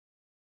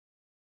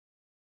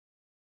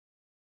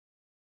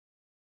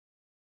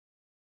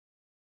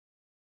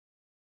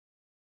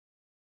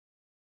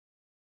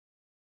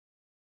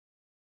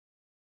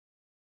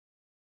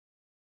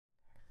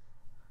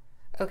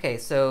Okay,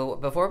 so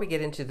before we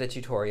get into the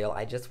tutorial,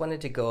 I just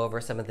wanted to go over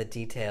some of the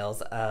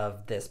details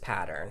of this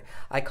pattern.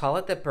 I call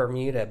it the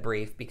Bermuda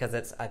brief because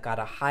it's got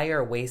a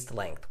higher waist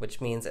length, which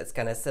means it's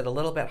going to sit a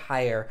little bit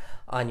higher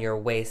on your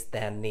waist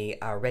than the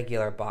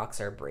regular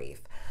boxer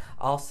brief.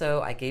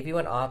 Also, I gave you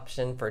an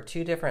option for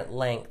two different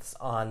lengths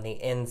on the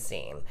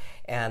inseam,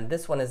 and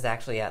this one is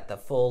actually at the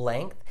full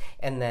length,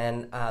 and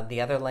then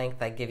the other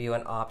length I give you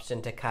an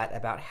option to cut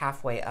about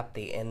halfway up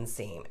the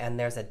inseam, and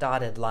there's a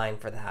dotted line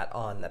for that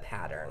on the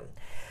pattern.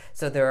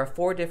 So there are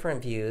four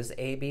different views,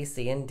 A, B,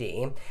 C, and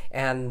D,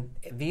 and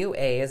view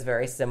A is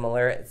very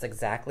similar. It's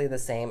exactly the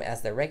same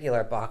as the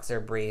regular boxer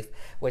brief,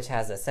 which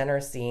has a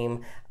center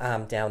seam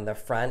down the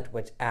front,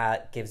 which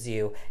gives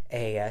you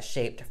a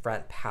shaped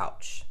front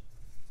pouch.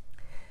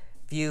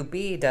 View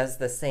B does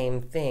the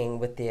same thing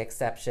with the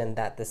exception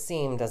that the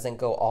seam doesn't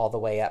go all the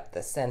way up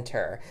the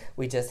center.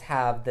 We just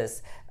have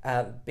this,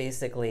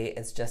 basically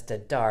it's just a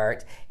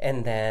dart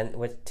and then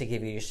to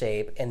give you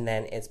shape, and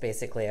then it's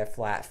basically a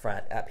flat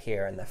front up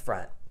here in the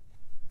front.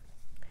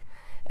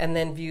 And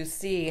then view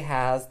C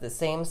has the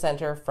same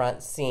center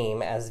front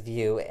seam as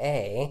view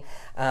A,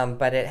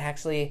 but it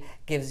actually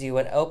gives you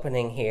an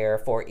opening here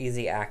for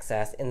easy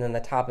access, and then the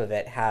top of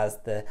it has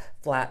the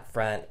flat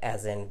front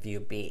as in view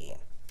B.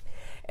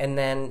 And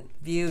then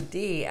view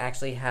D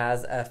actually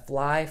has a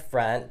fly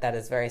front that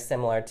is very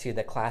similar to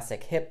the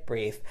classic hip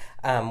brief,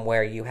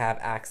 where you have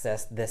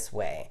access this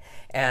way.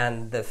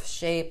 And the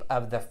shape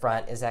of the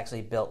front is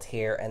actually built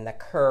here in the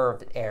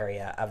curved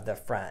area of the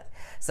front.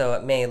 So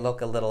it may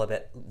look a little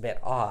bit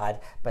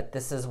odd, but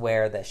this is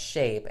where the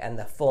shape and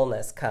the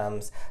fullness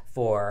comes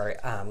for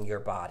your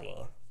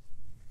body.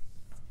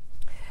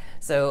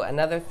 So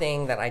another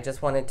thing that I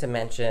just wanted to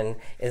mention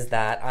is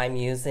that I'm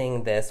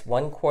using this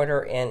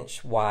 1/4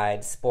 inch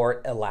wide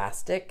sport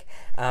elastic,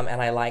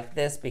 and I like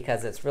this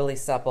because it's really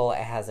supple, it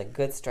has a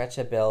good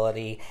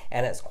stretchability,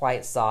 and it's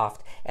quite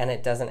soft, and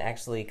it doesn't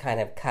actually kind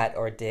of cut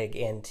or dig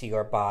into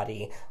your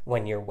body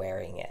when you're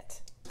wearing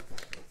it.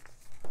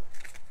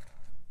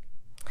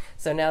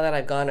 So now that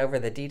I've gone over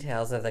the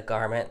details of the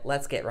garment,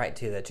 let's get right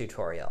to the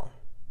tutorial.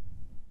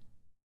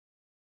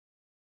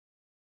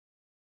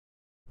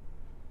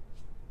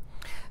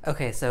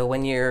 Okay, so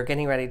when you're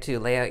getting ready to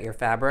lay out your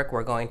fabric,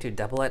 we're going to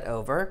double it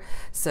over.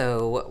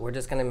 So we're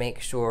just going to make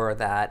sure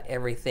that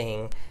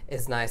everything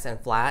is nice and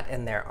flat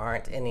and there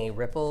aren't any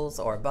ripples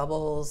or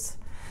bubbles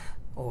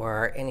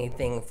or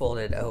anything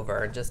folded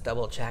over. Just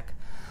double check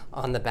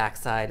on the back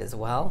side as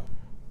well.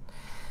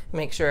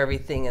 Make sure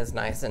everything is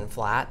nice and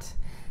flat.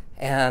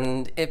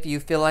 And if you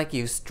feel like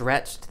you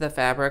stretched the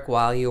fabric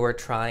while you were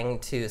trying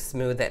to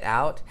smooth it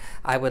out,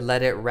 I would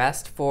let it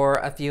rest for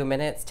a few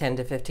minutes, 10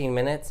 to 15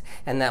 minutes,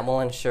 and that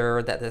will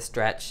ensure that the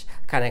stretch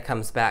kind of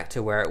comes back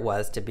to where it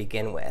was to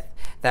begin with.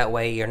 That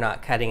way you're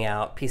not cutting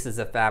out pieces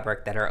of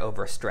fabric that are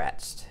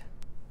overstretched.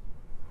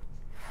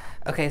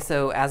 Okay,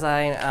 so as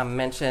I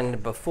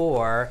mentioned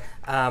before,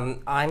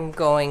 I'm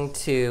going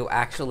to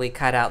actually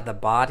cut out the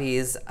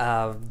bodies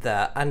of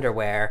the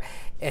underwear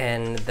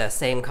in the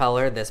same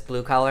color, this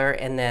blue color,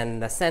 and then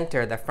the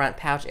center, the front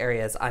pouch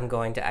areas, I'm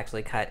going to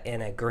actually cut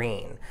in a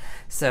green.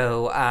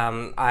 So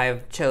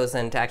I've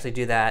chosen to actually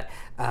do that.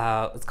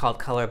 It's called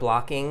color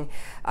blocking.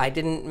 I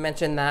didn't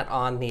mention that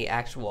on the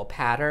actual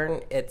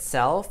pattern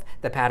itself,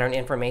 the pattern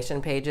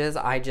information pages.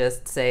 I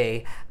just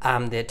say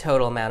the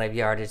total amount of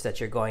yardage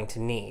that you're going to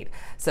need.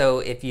 So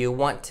if you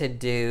want to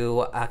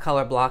do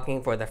color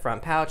blocking for the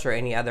front pouch or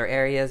any other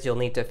areas, you'll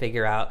need to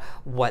figure out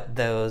what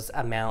those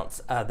amounts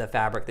of the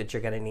fabric that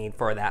you're going to need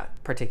for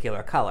that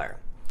particular color.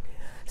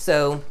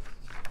 So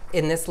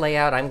in this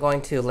layout, I'm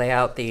going to lay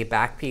out the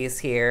back piece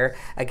here.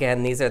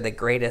 Again, these are the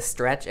greatest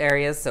stretch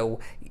areas, so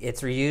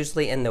it's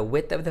usually in the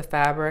width of the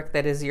fabric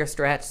that is your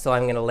stretch, so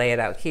I'm going to lay it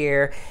out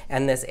here,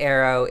 and this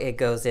arrow, it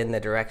goes in the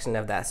direction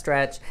of that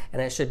stretch,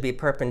 and it should be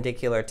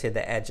perpendicular to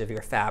the edge of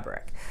your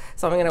fabric.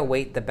 So I'm going to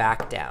weight the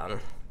back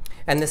down,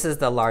 and this is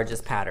the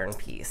largest pattern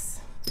piece.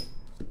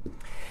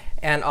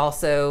 And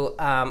also,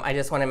 I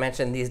just want to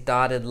mention these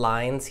dotted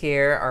lines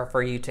here are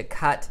for you to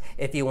cut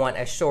if you want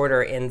a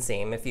shorter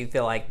inseam. If you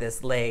feel like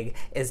this leg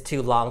is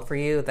too long for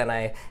you, then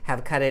I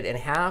have cut it in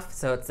half,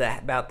 so it's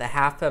about the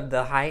half of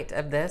the height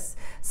of this.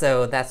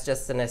 So that's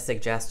just a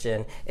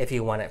suggestion if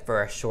you want it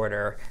for a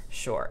shorter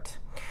short.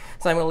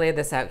 So I'm going to lay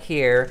this out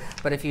here,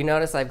 but if you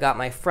notice, I've got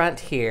my front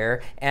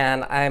here,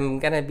 and I'm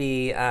going to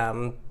be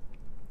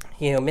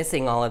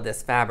missing all of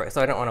this fabric,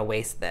 so I don't want to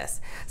waste this.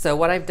 So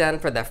what I've done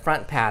for the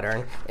front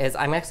pattern is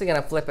I'm actually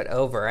going to flip it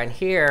over, and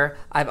here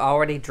I've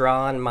already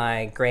drawn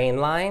my grain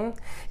line,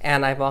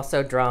 and I've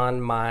also drawn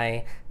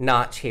my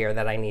notch here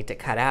that I need to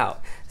cut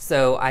out.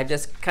 So I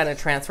just kind of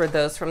transferred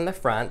those from the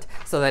front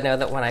so that I know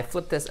that when I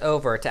flip this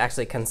over to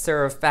actually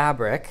conserve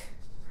fabric,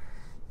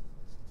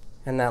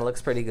 and that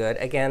looks pretty good.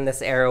 Again,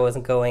 this arrow is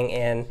going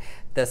in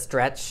the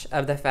stretch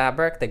of the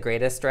fabric, the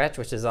greatest stretch,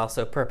 which is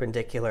also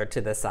perpendicular to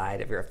the side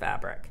of your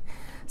fabric.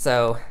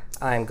 So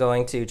I'm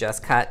going to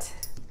just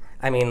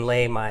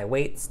lay my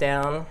weights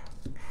down.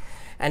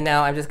 And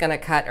now I'm just going to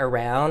cut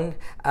around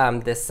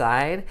this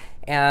side,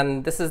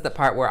 and this is the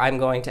part where I'm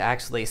going to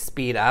actually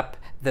speed up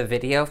the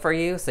video for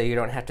you so you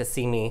don't have to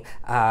see me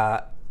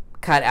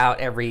cut out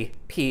every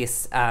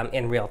piece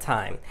in real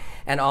time.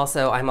 And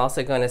also, I'm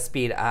also going to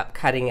speed up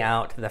cutting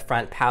out the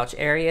front pouch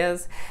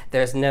areas.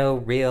 There's no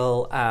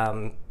real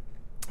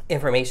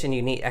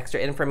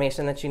extra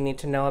information that you need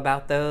to know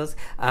about those.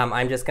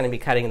 I'm just going to be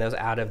cutting those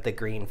out of the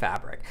green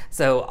fabric.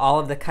 So all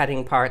of the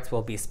cutting parts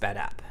will be sped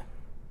up.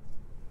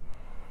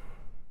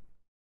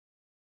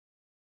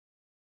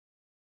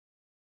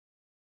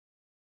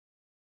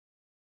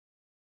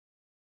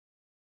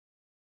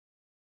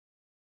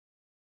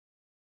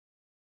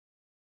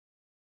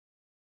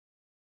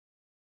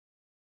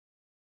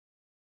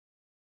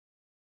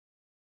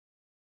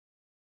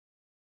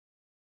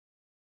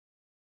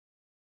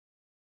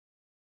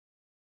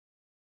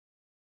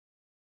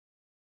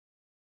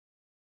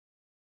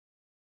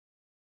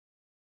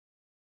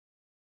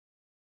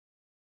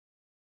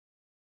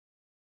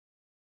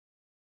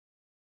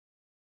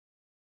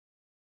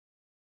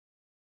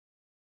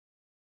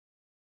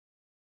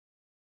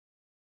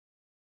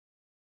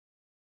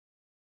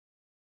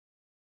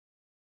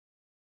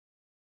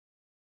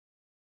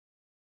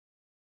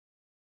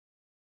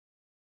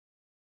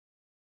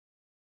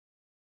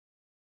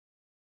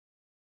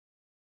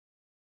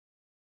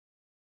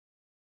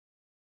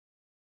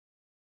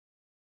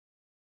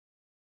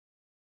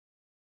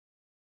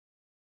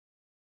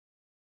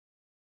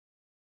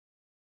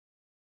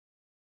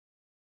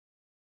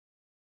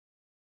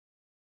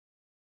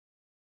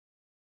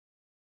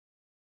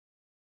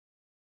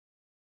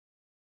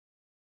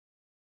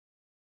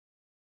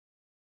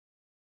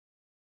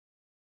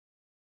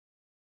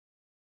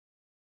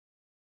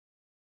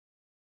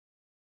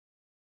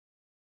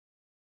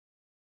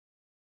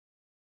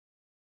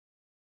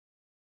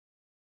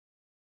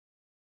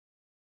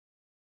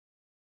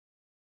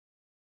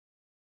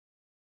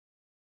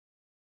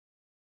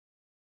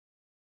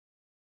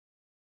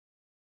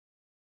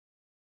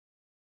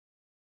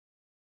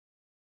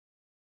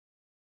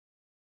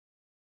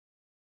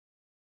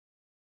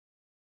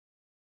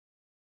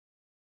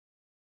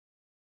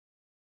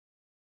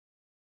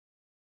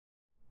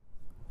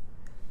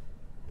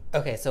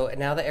 Okay, so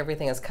now that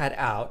everything is cut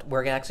out,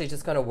 we're actually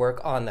just going to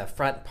work on the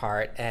front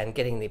part and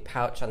getting the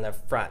pouch on the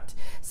front,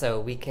 so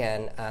we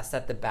can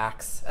set the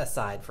backs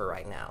aside for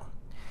right now.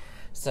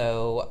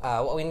 So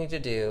what we need to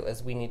do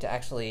is we need to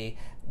actually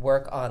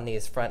work on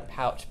these front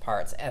pouch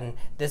parts, and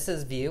this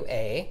is view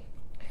A.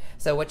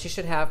 So what you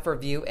should have for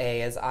view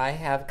A is I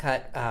have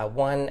cut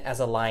one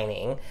as a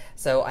lining.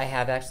 So I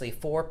have actually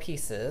 4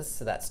 pieces,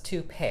 so that's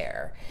 2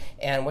 pair.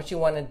 And what you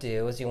want to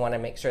do is you want to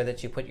make sure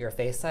that you put your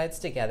face sides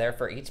together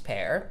for each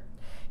pair.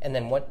 And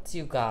then once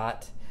you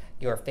got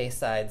your face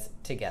sides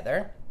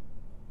together,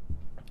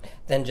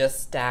 then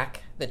just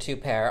stack the 2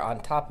 pair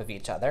on top of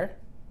each other.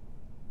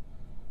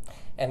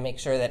 And make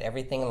sure that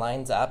everything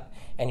lines up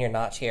and your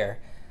notch here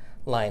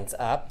lines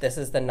up. This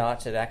is the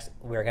notch that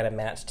we're going to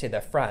match to the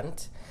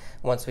front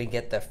once we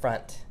get the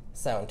front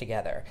sewn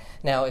together.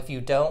 Now, if you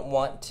don't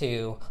want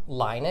to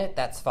line it,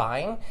 that's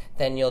fine.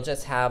 Then you'll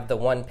just have the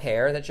 1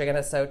 pair that you're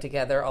going to sew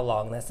together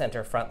along the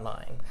center front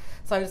line.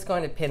 So I'm just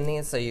going to pin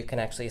these so you can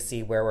actually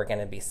see where we're going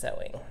to be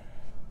sewing.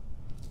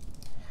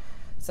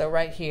 So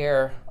right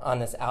here on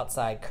this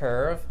outside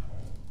curve,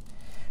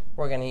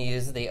 we're going to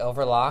use the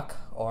overlock,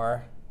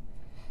 or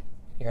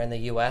here in the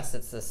US,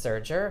 it's the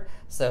serger.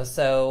 So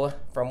sew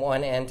from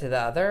one end to the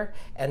other,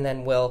 and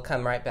then we'll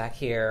come right back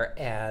here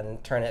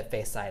and turn it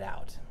face side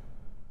out.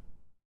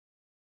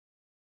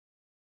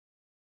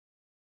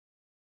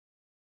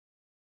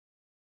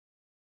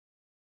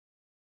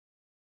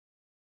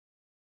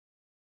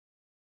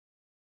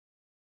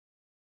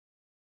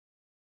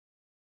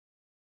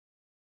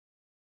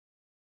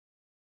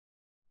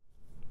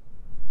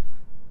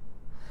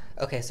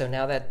 Okay, so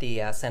now that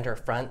the center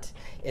front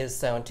is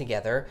sewn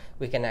together,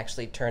 we can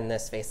actually turn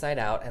this face side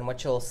out, and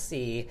what you'll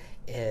see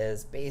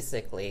is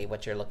basically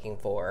what you're looking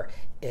for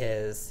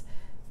is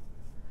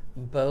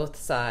both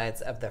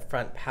sides of the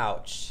front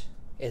pouch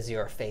is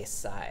your face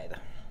side.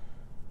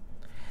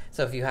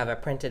 So if you have a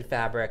printed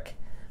fabric,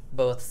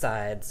 both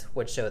sides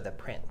would show the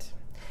print.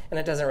 And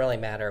it doesn't really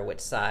matter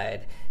which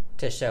side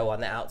to show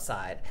on the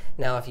outside.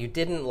 Now, if you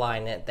didn't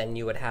line it, then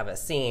you would have a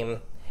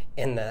seam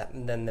in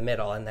the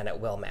middle, and then it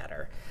will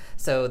matter.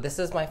 So this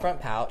is my front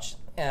pouch,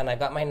 and I've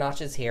got my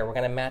notches here. We're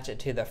going to match it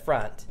to the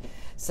front.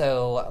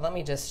 So let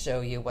me just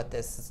show you what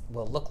this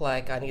will look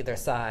like on either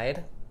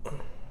side.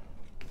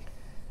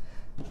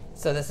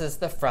 So this is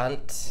the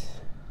front,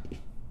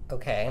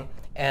 okay,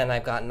 and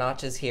I've got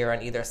notches here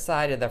on either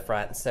side of the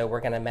front. So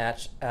we're going to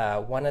match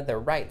one of the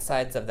right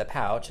sides of the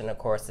pouch, and of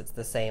course it's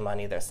the same on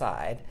either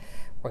side.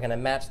 We're going to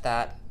match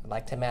that. I'd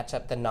like to match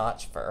up the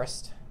notch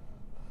first.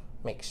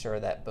 Make sure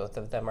that both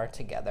of them are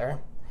together,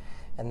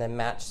 and then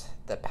match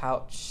the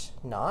pouch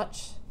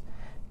notch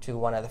to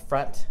one of the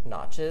front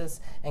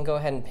notches and go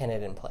ahead and pin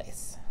it in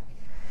place.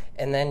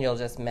 And then you'll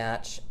just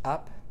match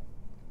up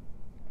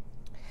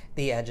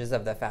the edges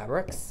of the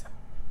fabrics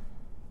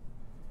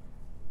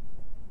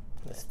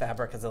This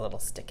fabric is a little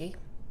sticky.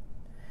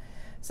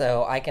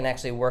 So I can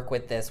actually work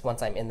with this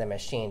once I'm in the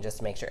machine just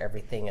to make sure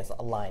everything is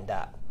lined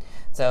up.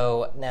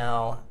 So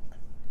now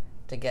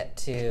to get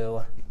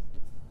to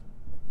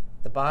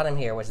the bottom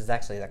here, which is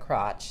actually the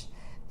crotch,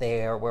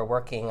 we're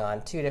working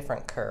on two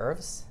different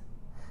curves.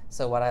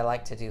 So what I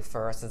like to do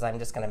first is I'm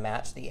just going to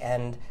match the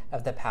end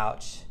of the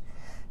pouch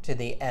to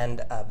the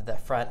end of the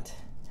front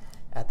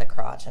at the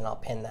crotch, and I'll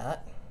pin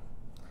that.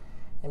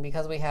 And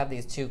because we have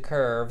these two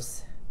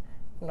curves,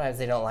 sometimes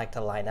they don't like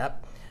to line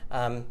up.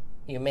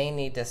 You may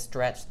need to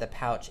stretch the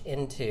pouch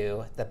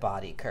into the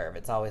body curve.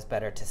 It's always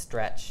better to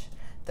stretch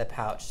the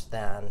pouch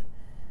than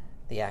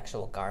the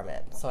actual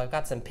garment. So I've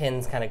got some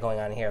pins kind of going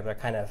on here. They're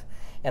kind of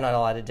in a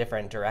lot of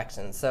different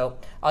directions. So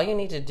all you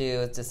need to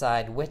do is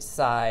decide which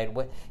side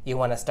you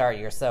want to start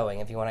your sewing.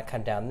 If you want to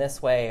come down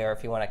this way or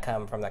if you want to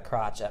come from the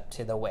crotch up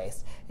to the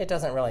waist. It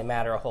doesn't really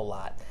matter a whole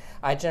lot.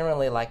 I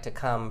generally like to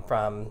come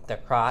from the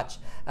crotch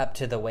up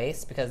to the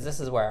waist because this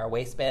is where our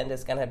waistband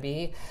is going to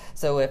be.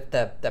 So if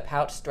the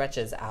pouch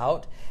stretches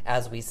out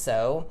as we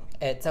sew,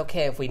 it's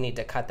okay if we need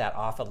to cut that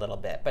off a little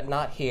bit, but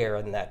not here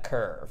in the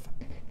curve.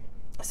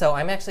 So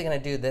I'm actually going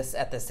to do this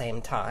at the same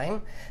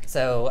time.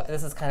 So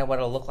this is kind of what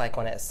it'll look like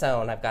when it's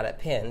sewn. I've got it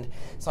pinned.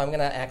 So I'm going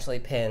to actually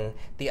pin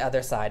the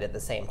other side at the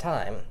same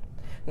time.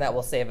 And that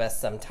will save us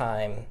some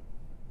time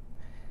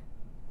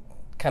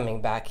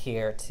coming back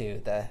here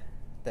to the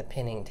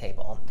pinning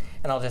table.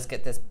 And I'll just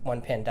get this one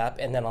pinned up,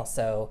 and then I'll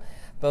sew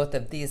both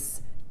of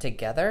these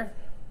together.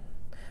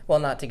 Well,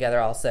 not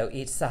together, I'll sew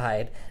each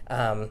side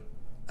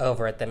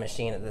over at the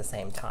machine at the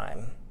same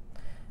time.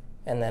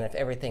 And then if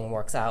everything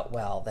works out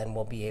well, then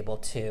we'll be able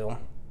to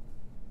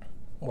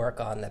work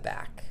on the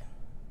back.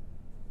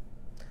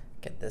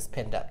 Get this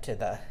pinned up to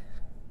the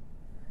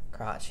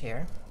crotch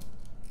here.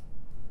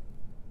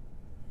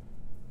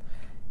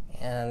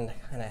 And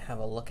kind of have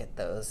a look at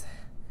those.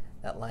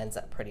 That lines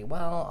up pretty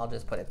well. I'll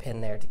just put a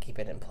pin there to keep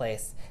it in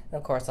place. And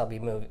of course, I'll be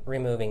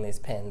removing these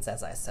pins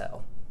as I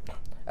sew.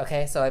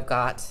 Okay, so I've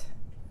got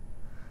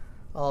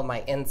all of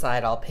my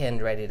inside all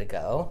pinned, ready to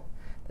go.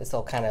 This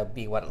will kind of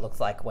be what it looks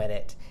like when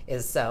it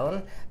is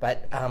sewn,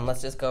 but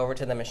let's just go over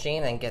to the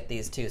machine and get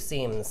these two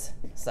seams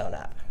sewn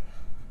up.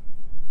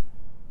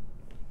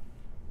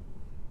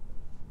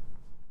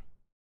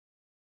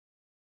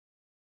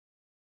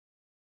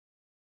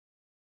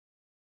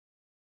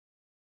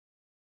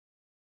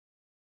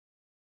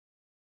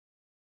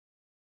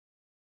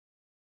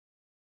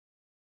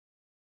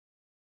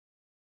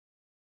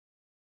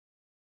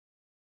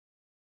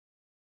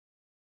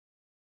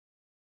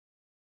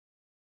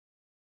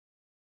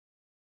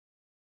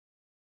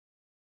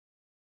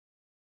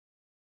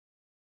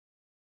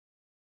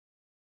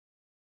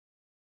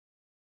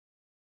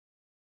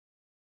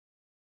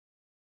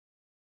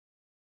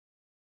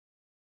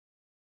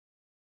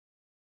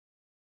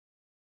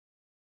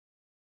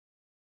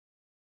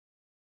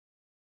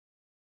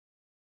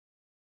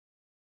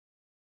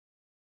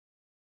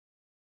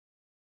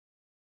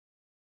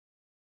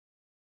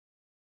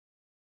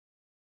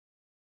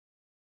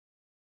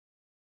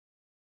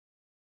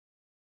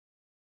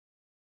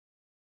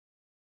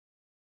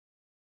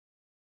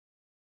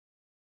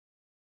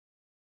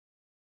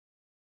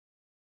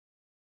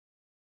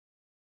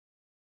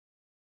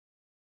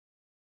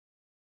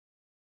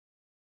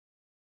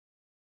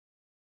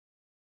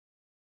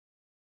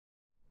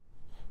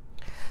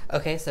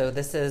 Okay, so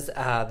this is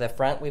the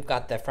front. We've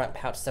got the front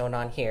pouch sewn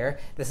on here.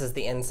 This is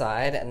the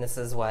inside, and this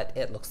is what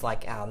it looks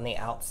like on the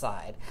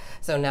outside.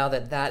 So now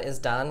that that is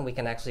done, we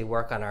can actually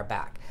work on our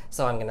back.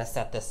 So I'm going to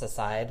set this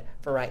aside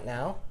for right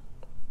now.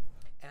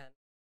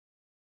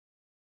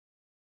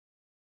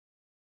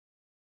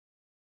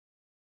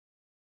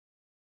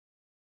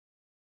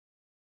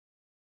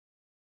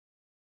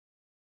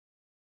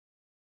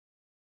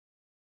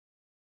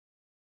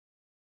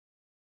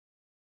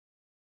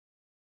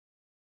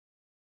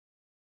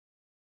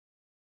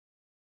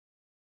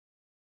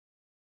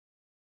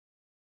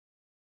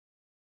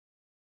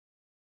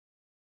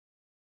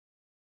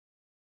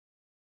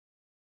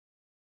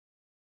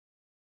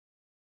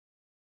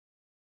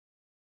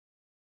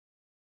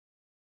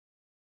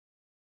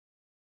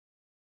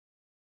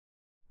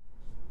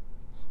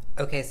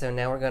 Okay, so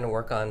now we're going to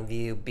work on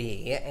view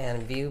B,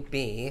 and view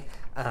B,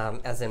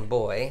 as in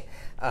boy,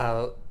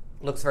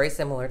 looks very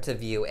similar to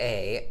view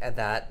A,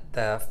 that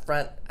the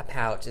front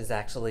pouch is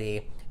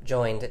actually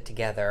joined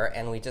together,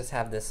 and we just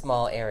have this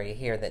small area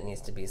here that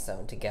needs to be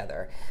sewn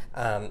together.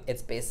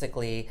 It's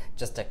basically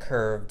just a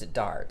curved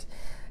dart.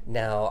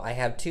 Now, I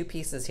have two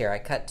pieces here. I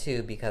cut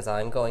two because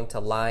I'm going to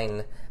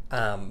line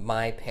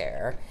my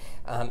pair.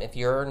 If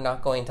you're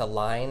not going to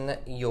line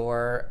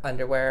your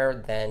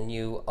underwear, then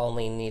you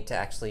only need to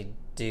actually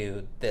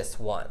do this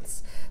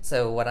once.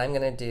 So what I'm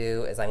going to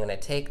do is I'm going to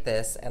take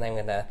this and I'm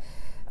going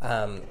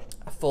to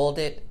fold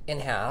it in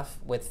half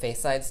with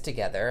face sides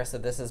together. So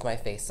this is my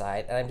face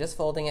side, and I'm just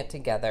folding it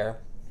together.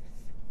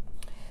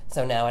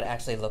 So now it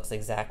actually looks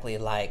exactly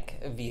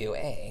like view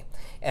A.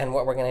 And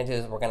what we're going to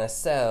do is we're going to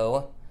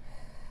sew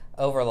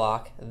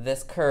overlock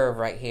this curve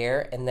right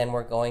here, and then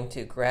we're going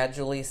to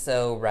gradually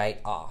sew right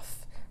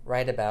off,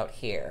 right about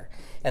here.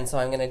 And so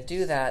I'm going to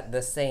do that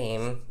the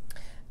same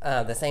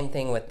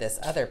thing with this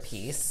other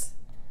piece,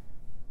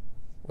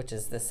 which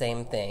is the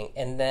same thing,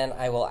 and then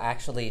I will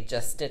actually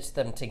just stitch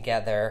them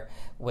together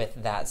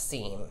with that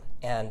seam,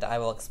 and I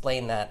will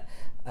explain that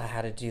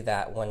how to do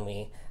that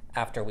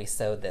after we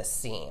sew this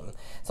seam.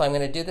 So I'm going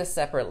to do this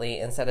separately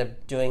instead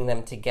of doing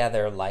them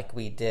together like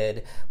we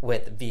did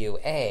with view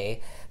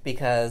A,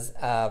 because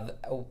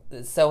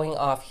sewing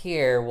off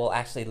here will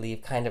actually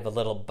leave kind of a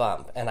little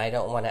bump, and I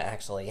don't want to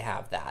actually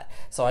have that.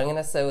 So I'm going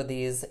to sew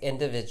these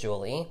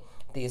individually.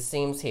 These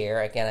seams here,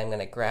 again, I'm going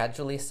to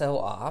gradually sew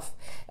off,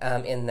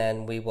 and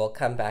then we will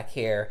come back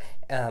here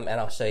and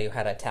I'll show you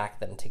how to tack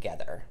them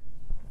together.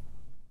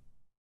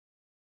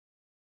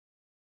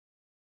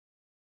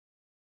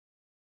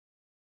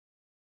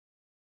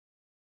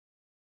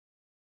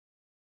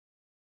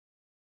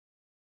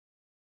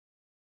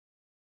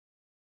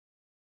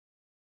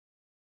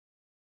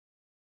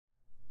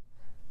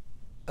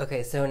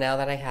 Okay, so now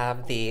that I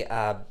have the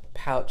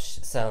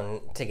pouches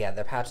sewn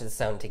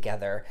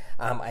together,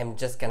 I'm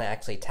just going to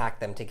actually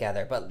tack them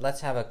together. But let's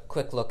have a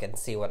quick look and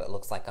see what it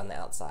looks like on the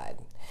outside.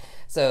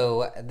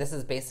 So this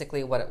is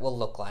basically what it will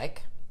look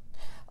like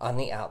on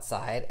the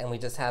outside, and we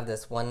just have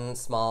this one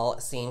small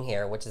seam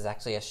here, which is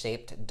actually a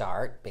shaped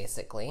dart,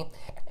 basically,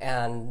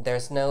 and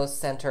there's no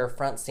center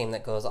front seam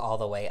that goes all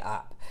the way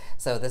up.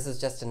 So this is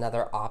just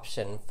another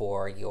option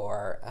for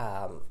your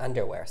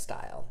underwear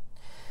style.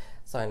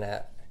 So I'm going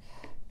to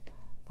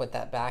put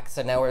that back.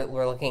 So now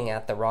we're looking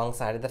at the wrong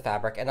side of the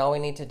fabric, and all we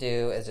need to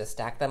do is just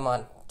stack them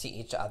on to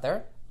each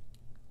other.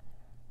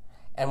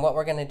 And what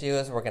we're going to do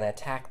is we're going to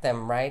tack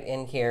them right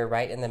in here,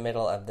 right in the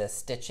middle of this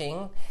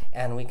stitching,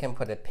 and we can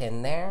put a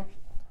pin there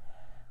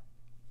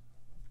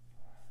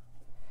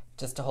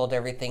just to hold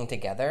everything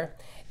together.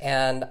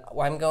 And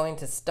I'm going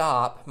to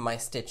stop my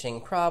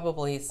stitching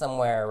probably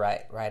somewhere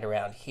right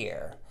around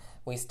here.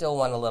 We still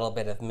want a little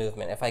bit of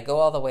movement. If I go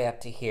all the way up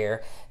to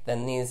here,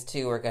 then these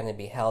two are going to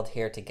be held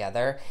here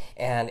together,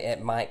 and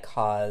it might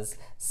cause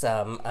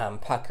some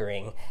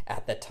puckering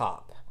at the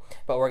top.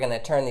 But we're going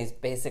to turn these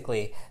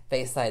basically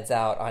face sides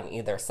out on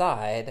either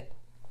side,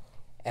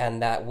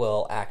 and that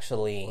will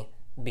actually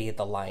be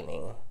the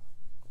lining.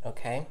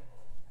 Okay?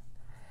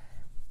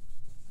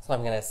 So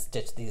I'm going to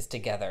stitch these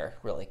together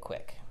really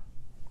quick.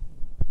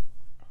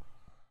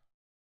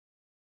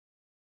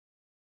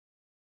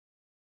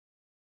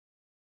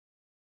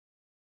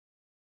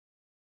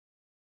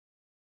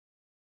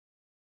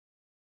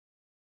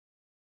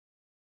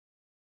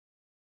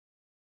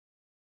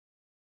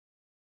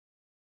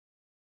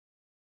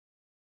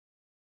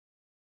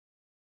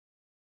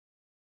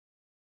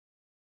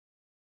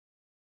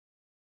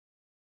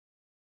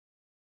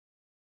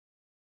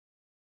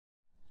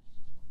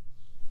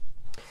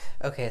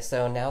 Okay,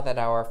 so now that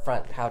our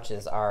front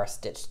pouches are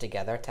stitched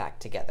together,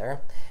 tacked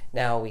together,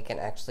 now we can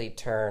actually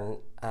turn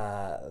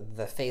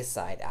the face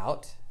side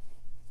out,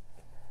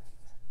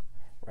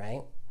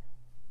 right?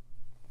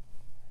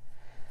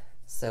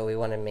 So we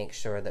want to make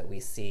sure that we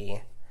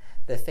see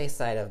the face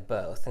side of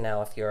both.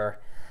 Now, if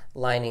your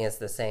lining is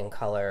the same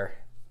color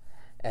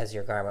as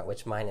your garment,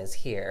 which mine is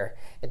here,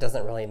 it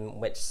doesn't really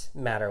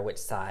matter which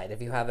side.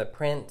 If you have a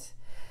print,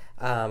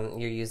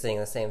 you're using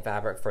the same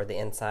fabric for the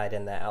inside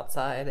and the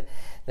outside,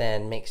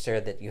 then make sure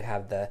that you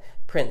have the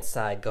print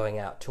side going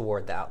out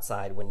toward the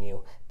outside when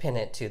you pin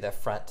it to the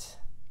front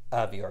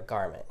of your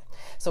garment.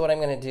 So what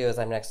I'm going to do is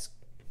I'm next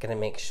going to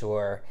make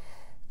sure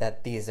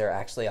that these are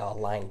actually all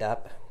lined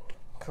up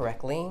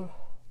correctly,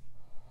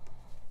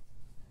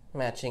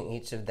 matching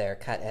each of their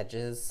cut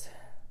edges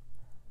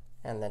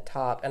and the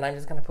top. And I'm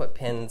just going to put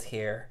pins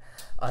here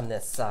on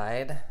this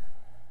side,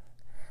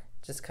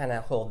 just kind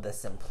of hold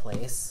this in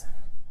place,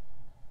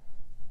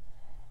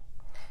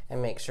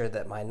 and make sure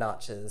that my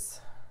notches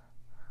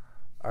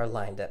are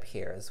lined up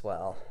here as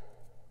well.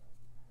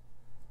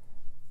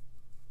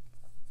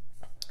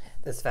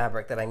 This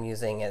fabric that I'm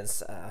using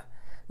is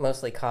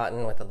mostly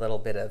cotton with a little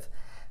bit of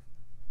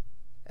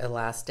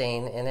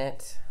elastane in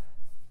it.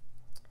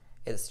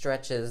 It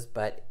stretches,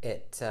 but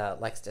it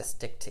likes to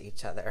stick to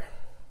each other.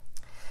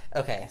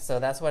 Okay, so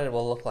that's what it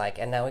will look like,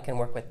 and now we can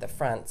work with the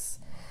fronts.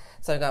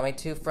 So I've got my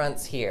two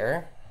fronts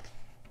here,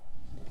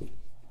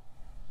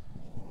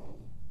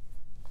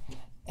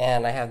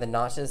 and I have the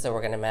notches, so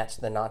we're going to match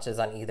the notches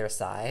on either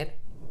side.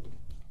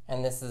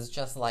 And this is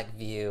just like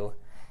view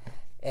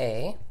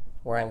A,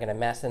 where I'm going to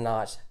match the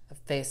notch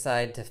face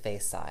side to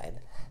face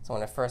side. So I'm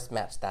going to first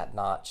match that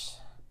notch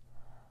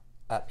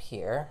up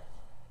here.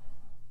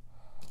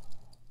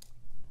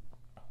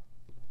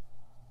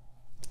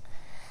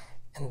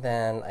 And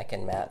then I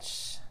can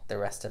match the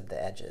rest of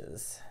the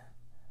edges.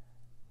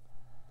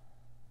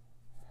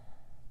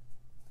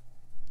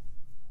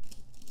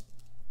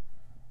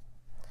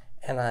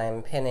 And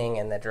I'm pinning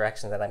in the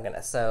direction that I'm going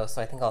to sew,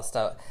 so I think I'll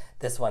sew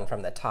this one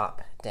from the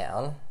top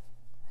down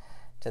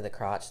to the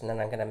crotch, and then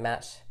I'm going to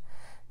match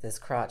this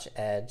crotch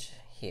edge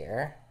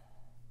here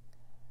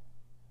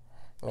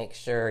Make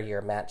sure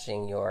you're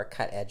matching your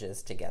cut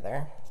edges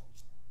together.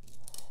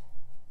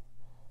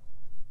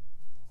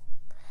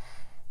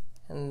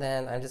 And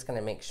then I'm just going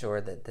to make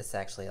sure that this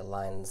actually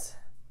aligns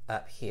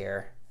up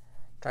here.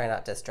 Try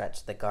not to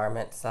stretch the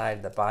garment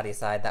side, the body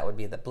side. That would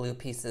be the blue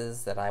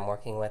pieces that I'm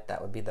working with.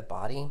 That would be the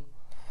body.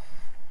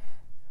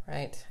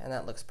 Right, and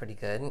that looks pretty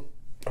good.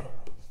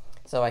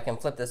 So I can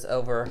flip this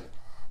over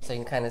so you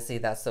can kind of see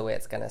that's the way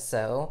it's going to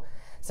sew.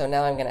 So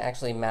now I'm going to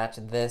actually match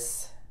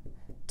this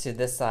to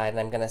this side, and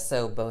I'm going to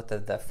sew both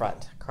of the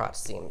front crotch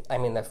seams,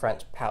 the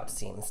front pouch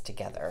seams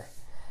together.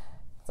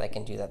 So I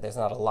can do that. There's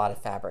not a lot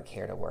of fabric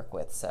here to work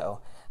with,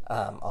 so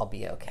I'll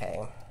be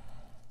okay.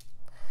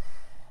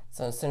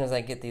 So as soon as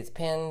I get these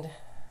pinned,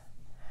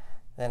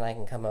 then I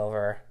can come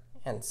over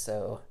and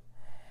sew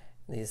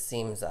these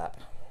seams up.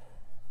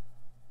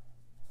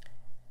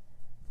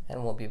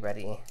 And we'll be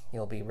ready.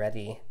 You'll be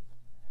ready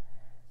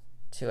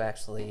to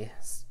actually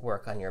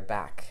work on your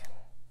back.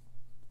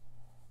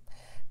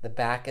 The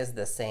back is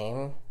the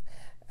same.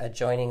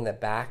 Adjoining the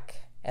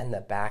back and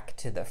the back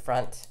to the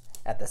front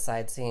at the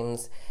side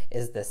seams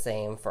is the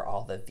same for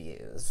all the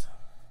views.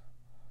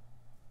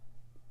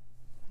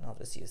 I'll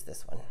just use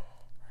this one,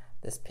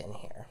 this pin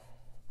here.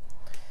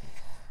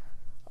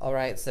 All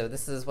right, so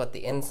this is what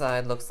the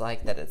inside looks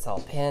like that it's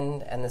all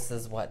pinned, and this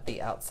is what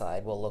the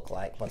outside will look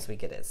like once we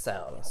get it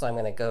sewn. So I'm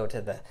going to go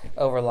to the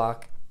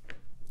overlock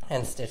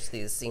and stitch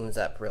these seams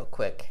up real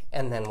quick,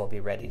 and then we'll be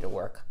ready to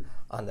work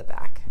on the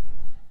back.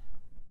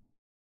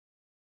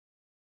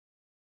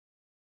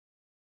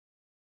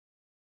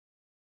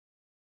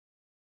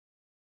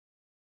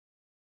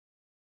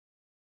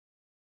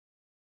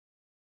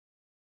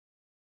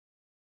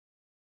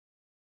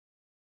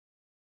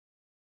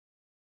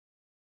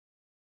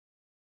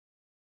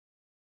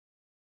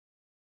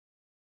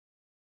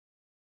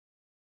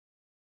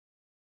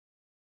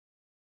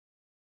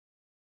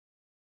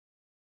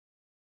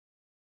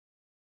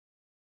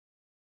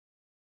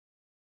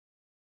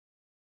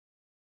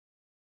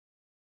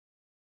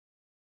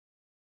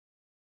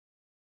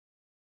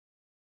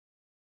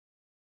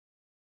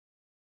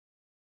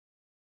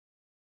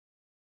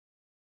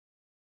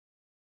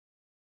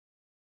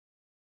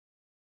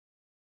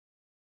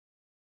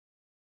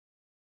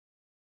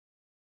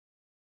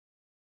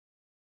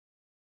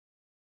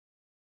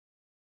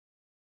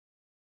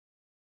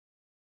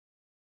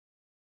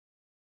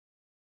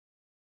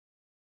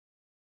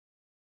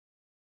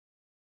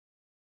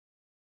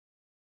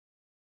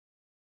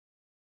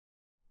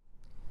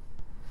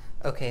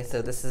 Okay,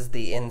 so this is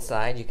the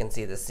inside. You can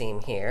see the seam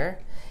here,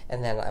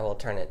 and then I will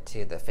turn it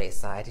to the face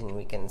side, and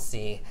we can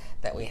see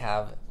that we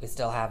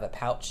still have a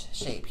pouch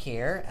shape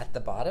here at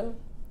the bottom,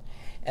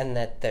 and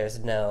that there's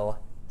no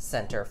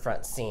center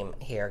front seam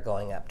here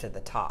going up to the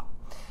top.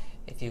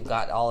 If you've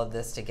got all of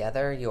this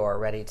together, you're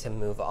ready to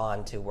move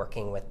on to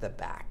working with the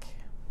back.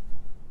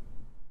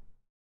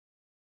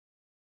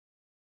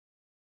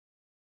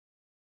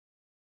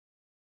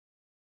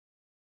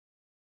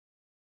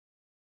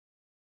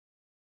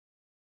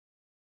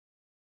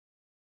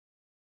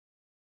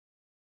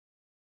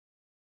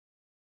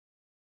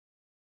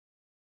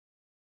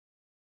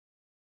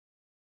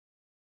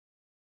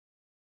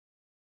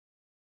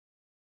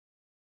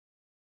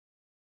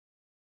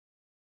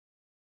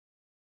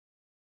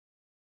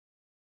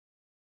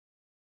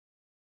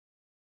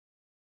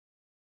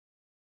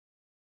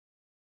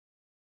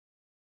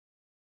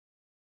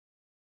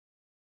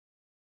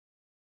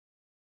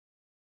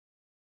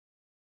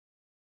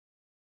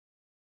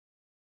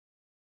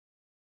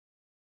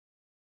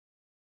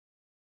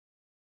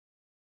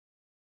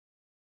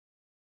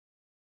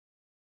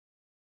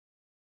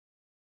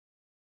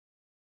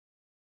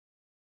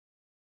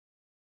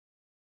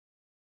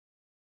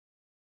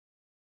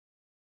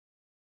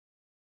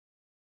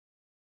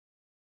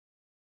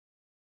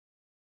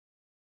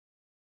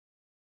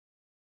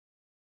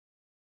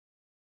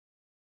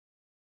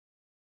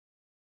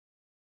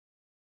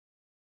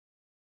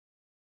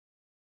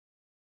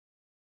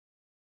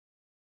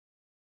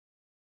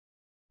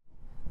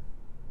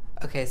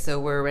 Okay, so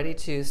we're ready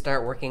to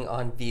start working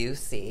on view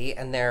C,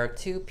 and there are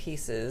two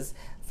pieces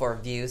for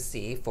view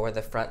C for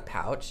the front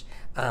pouch.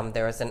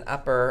 There is an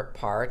upper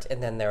part,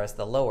 and then there is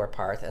the lower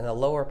part, and the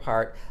lower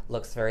part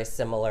looks very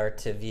similar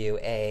to view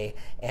A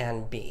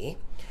and B,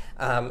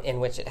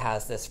 in which it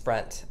has this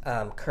front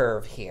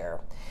curve here.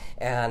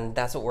 And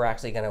that's what we're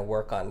actually going to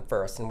work on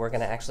first, and we're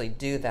going to actually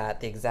do that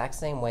the exact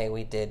same way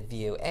we did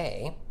view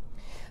A.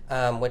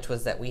 Which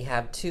was that we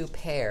have two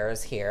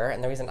pairs here,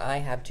 and the reason I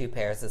have two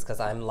pairs is because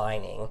I'm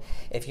lining.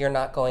 If you're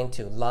not going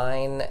to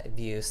line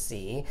view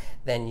C,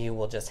 then you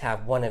will just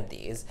have one of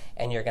these,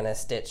 and you're going to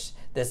stitch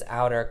this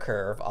outer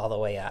curve all the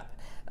way up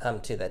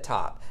to the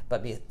top.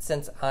 But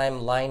since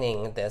I'm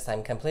lining this,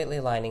 I'm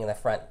completely lining the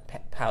front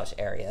pouch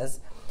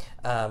areas.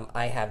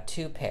 I have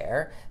two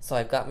pair, so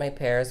I've got my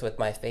pairs with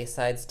my face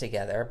sides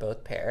together,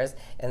 both pairs,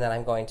 and then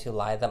I'm going to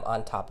lie them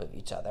on top of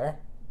each other.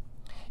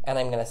 And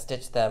I'm going to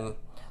stitch them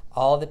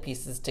all the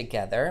pieces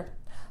together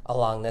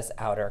along this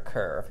outer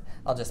curve.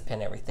 I'll just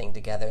pin everything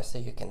together so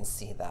you can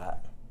see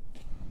that.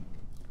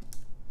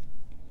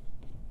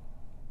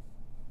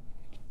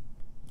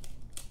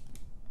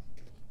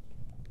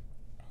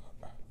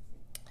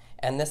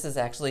 and this is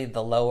actually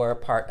the lower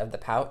part of the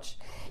pouch.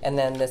 And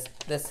then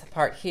this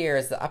part here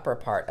is the upper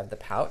part of the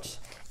pouch.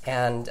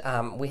 And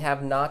we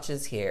have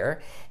notches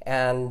here,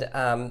 and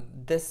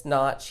this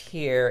notch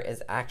here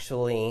is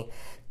actually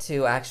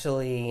to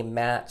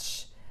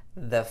match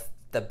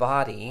the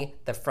body,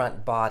 the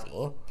front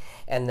body,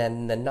 and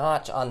then the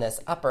notch on this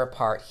upper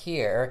part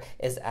here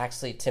is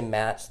actually to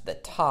match the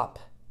top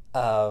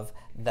of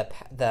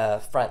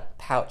the front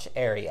pouch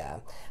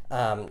area,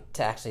 to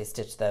actually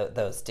stitch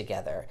those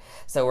together.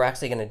 So we're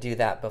actually going to do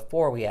that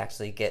before we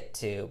actually get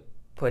to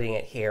putting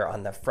it here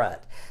on the front.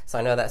 So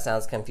I know that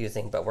sounds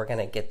confusing, but we're going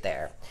to get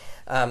there.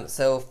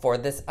 So for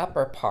this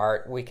upper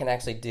part, we can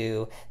actually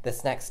do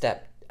this next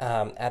step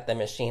at the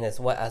machine as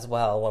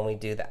well when we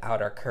do the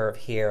outer curve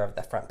here of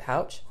the front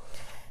pouch.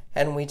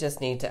 And we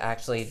just need to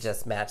actually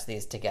just match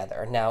these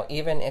together. Now,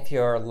 even if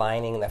you're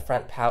lining the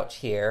front pouch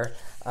here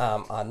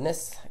on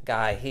this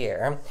guy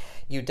here,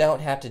 you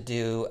don't have to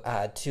do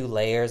 2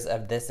 layers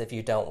of this if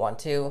you don't want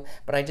to,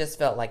 but I just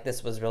felt like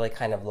this was really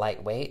kind of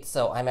lightweight,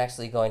 so I'm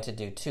actually going to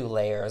do 2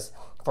 layers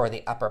for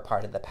the upper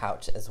part of the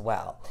pouch as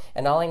well.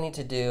 And all I need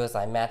to do is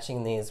I'm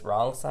matching these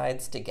wrong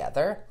sides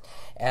together,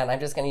 and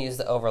I'm just going to use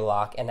the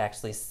overlock and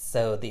actually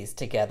sew these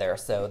together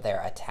so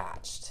they're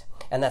attached.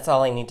 And that's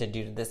all I need to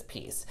do to this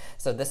piece.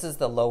 So this is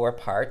the lower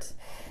part,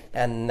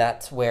 and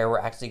that's where we're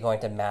actually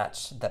going to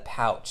match the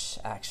pouch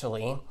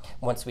actually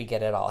once we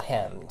get it all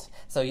hemmed.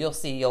 So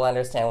you'll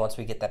understand once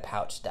we get the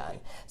pouch done.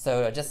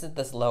 So just at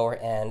this lower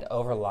end,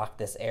 overlock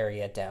this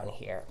area down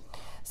here.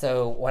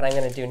 So what I'm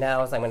going to do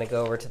now is I'm going to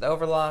go over to the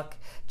overlock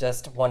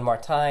just one more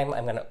time.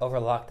 I'm going to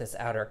overlock this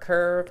outer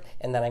curve,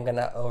 and then I'm going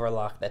to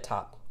overlock the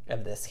top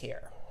of this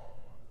here.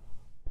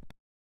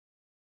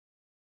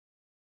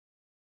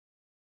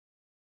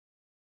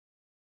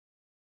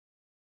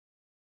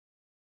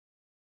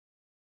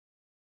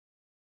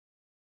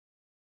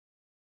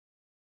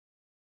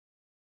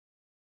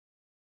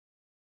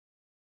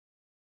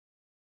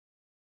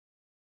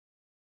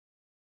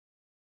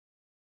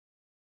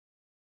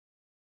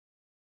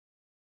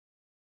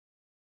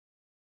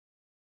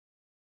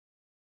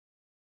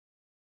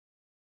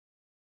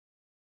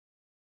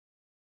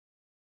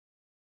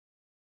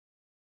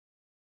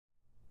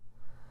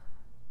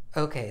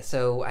 Okay,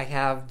 so I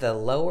have the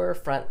lower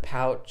front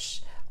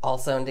pouch all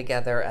sewn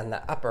together and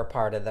the upper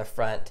part of the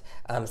front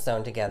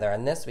sewn together,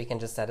 and this we can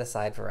just set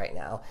aside for right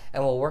now,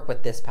 and we'll work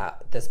with this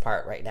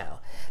part right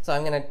now. So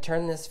I'm going to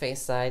turn this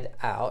face sides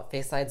out,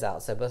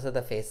 so both of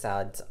the face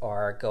sides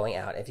are going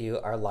out if you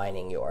are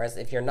lining yours.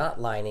 If you're not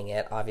lining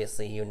it,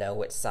 obviously you know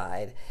which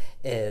side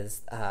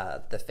is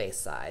the face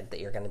side that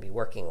you're going to be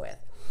working with.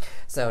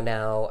 So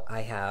now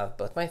I have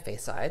both my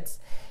face sides,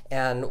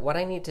 and what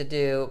I need to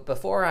do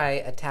before I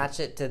attach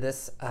it to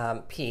this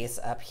piece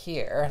up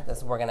here,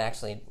 we're going to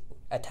actually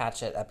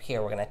attach it up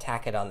here, we're going to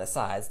tack it on the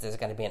sides, there's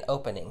going to be an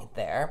opening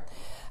there.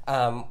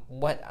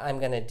 What I'm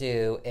going to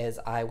do is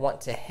I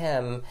want to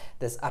hem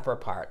this upper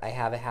part. I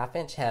have a 1/2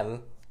 inch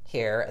hem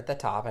here at the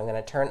top. I'm going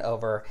to turn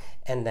over,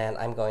 and then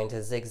I'm going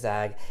to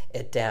zigzag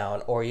it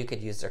down, or you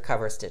could use your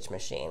cover stitch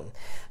machine.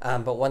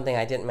 But one thing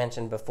I didn't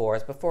mention before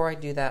is before I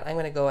do that, I'm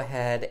going to go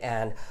ahead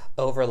and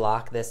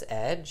overlock this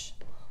edge.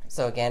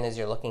 So again, as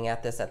you're looking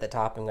at this at the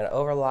top, I'm going to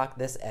overlock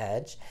this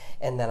edge,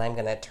 and then I'm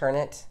going to turn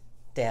it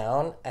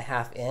down a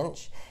 1/2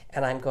 inch,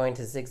 and I'm going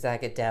to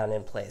zigzag it down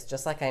in place,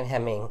 just like I'm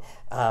hemming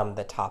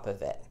the top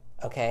of it,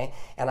 okay?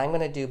 And I'm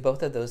going to do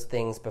both of those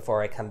things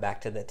before I come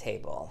back to the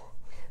table.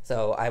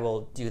 So I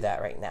will do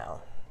that right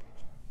now.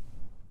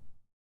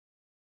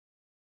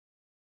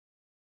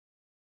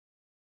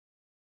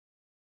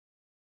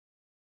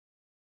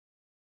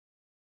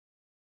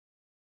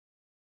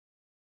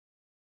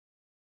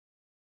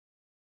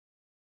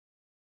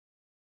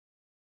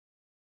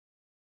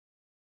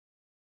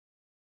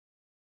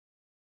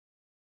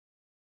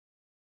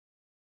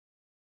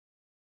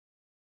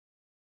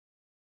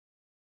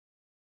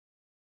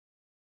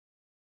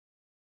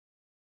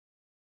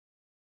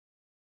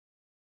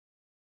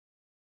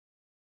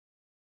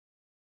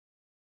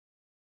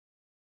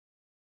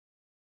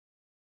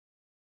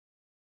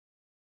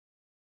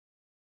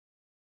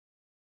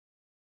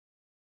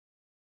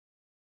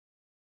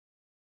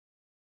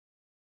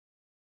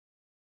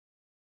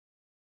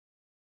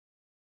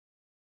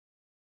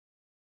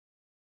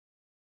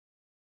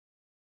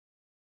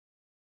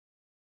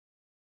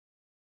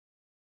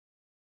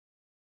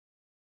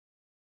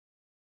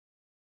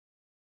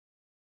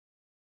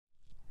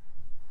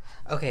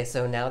 Okay,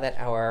 so now that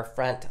our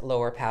front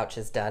lower pouch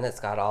is done,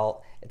 it's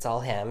all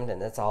hemmed,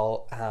 and it's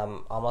all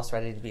almost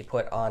ready to be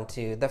put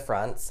onto the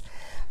fronts.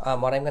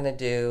 What I'm going to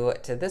do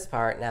to this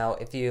part now,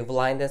 if you've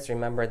lined this,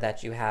 remember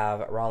that you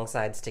have wrong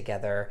sides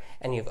together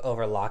and you've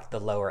overlocked the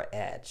lower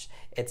edge.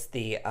 It's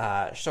the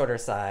shorter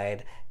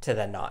side to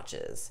the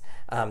notches.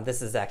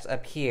 This is actually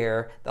up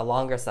here, the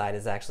longer side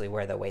is actually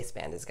where the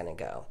waistband is going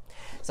to go.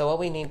 So what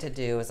we need to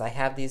do is I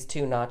have these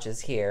 2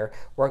 notches here.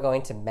 We're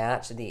going to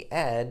match the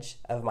edge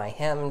of my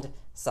hemmed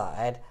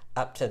side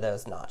up to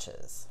those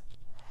notches.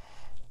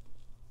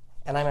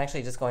 And I'm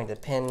actually just going to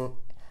pin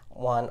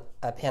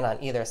a pin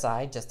on either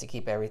side just to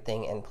keep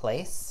everything in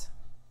place.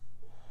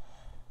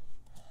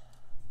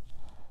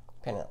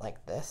 Pin it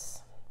like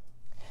this.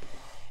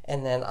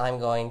 And then I'm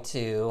going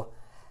to,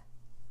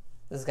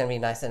 this is going to be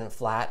nice and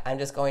flat. I'm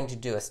just going to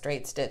do a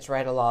straight stitch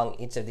right along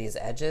each of these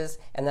edges,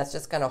 and that's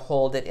just going to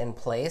hold it in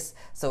place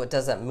so it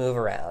doesn't move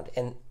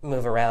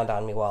around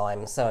on me while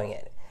I'm sewing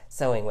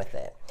with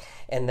it.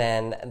 And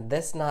then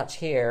this notch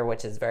here,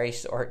 which is very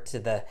short to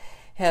the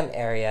hem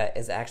area,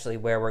 is actually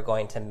where we're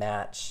going to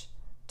match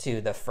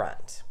to the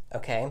front.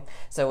 Okay,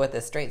 so with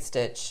a straight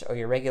stitch or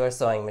your regular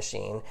sewing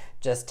machine,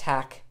 just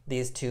tack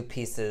these two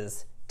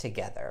pieces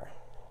together.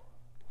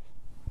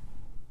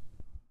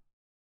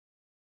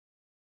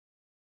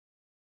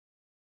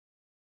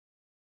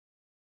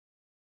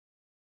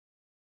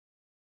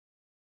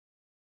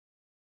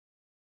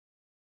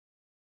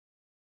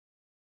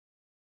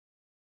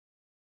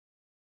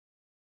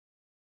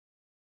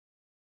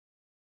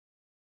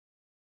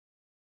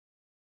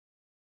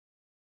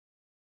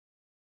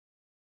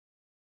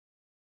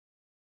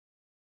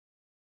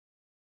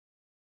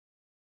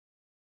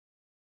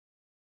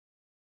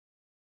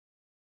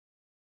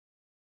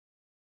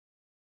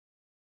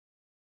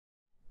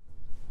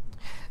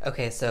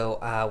 Okay,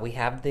 so we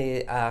have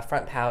the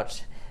front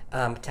pouch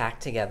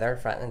tacked together,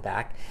 front and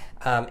back.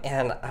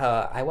 And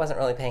I wasn't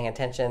really paying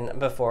attention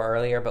before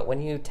earlier, but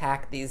when you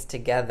tack these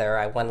together,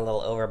 I went a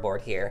little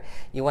overboard here.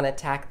 You want to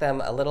tack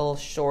them a little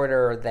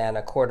shorter than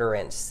a 1/4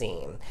 inch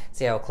seam.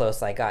 See how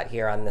close I got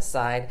here on this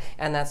side?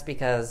 And that's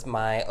because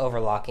my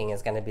overlocking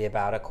is going to be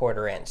about a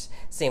 1/4 inch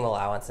seam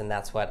allowance, and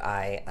that's what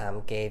I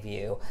gave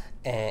you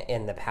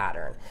in the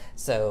pattern.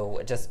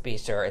 So just be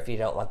sure if you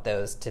don't want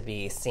those to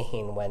be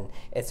seen when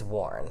it's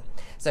worn.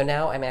 So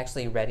now I'm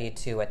actually ready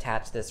to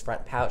attach this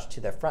front pouch to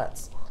the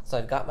fronts. So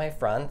I've got my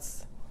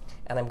fronts,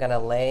 and I'm going to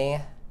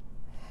lay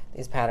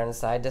these patterns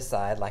side to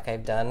side like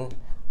I've done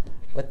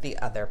with the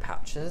other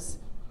pouches.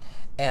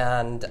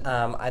 And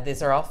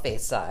these are all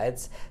face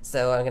sides,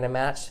 so I'm going to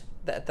match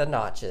the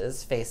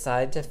notches face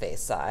side to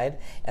face side.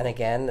 And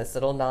again, this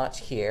little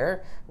notch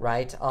here,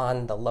 right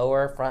on the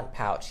lower front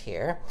pouch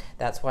here,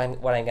 that's what I'm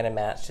going to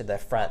match to the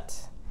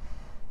front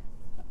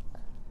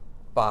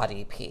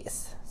body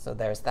piece. So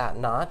there's that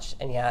notch,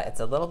 and yeah, it's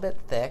a little bit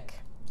thick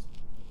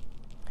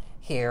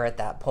here at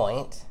that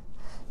point,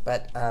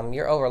 but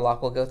your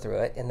overlock will go through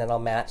it, and then I'll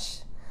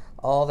match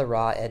all the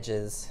raw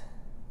edges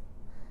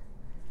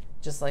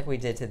just like we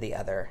did to the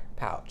other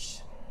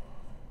pouch.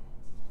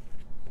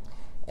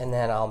 And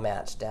then I'll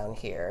match down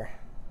here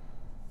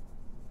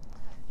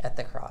at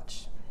the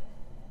crotch.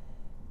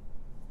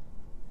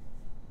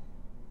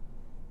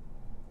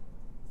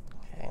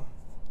 Okay.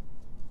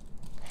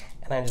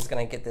 And I'm just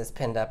going to get this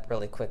pinned up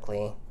really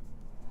quickly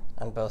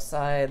on both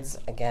sides.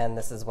 Again,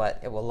 this is what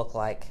it will look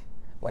like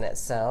when it's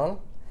sewn.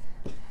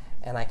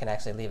 And I can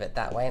actually leave it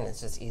that way, and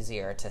it's just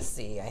easier to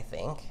see, I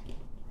think.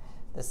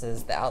 This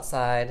is the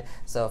outside,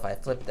 so if I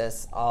flip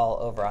this all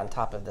over on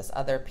top of this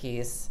other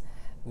piece,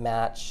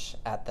 match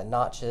at the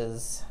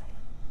notches.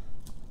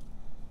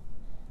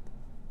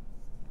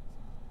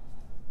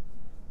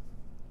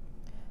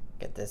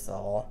 Get this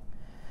all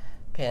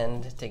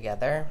pinned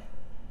together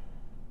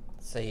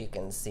so you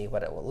can see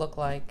what it will look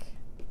like.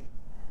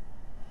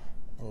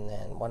 And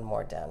then one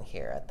more down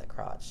here at the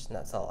crotch, and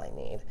that's all I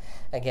need.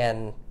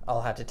 Again,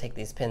 I'll have to take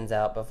these pins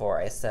out before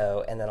I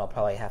sew, and then I'll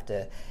probably have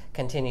to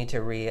continue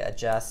to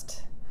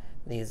readjust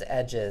these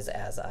edges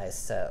as I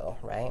sew,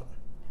 right?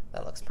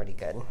 That looks pretty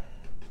good.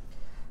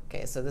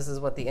 Okay, so this is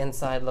what the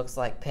inside looks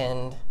like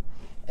pinned,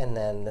 and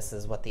then this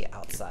is what the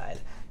outside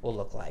will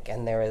look like.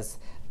 And there is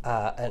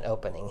an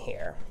opening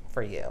here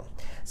for you.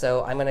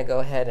 So I'm gonna go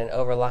ahead and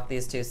overlock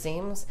these two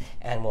seams,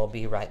 and we'll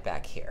be right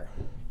back here.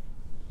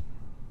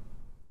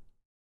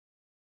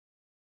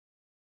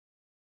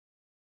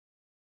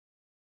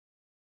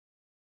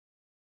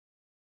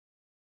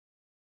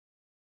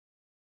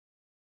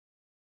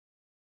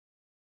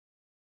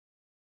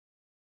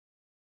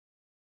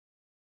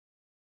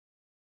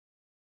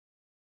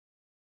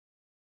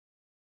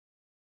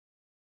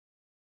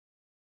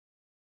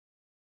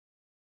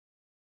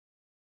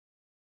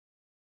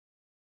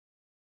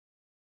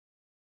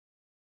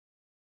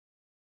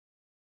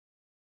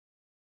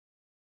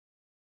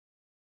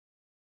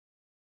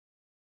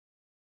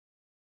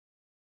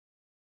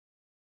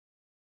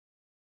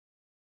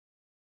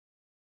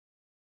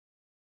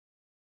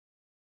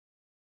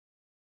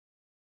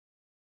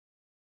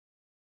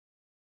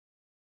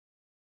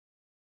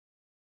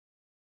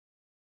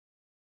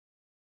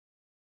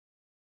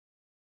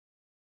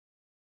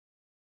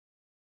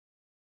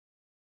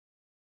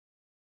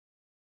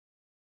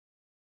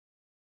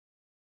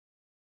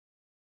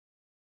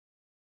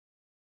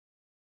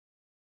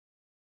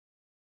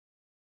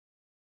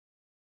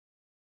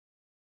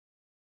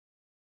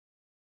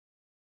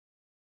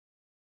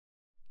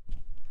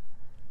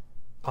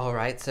 All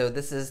right, so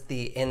this is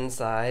the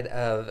inside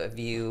of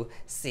view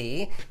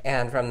C,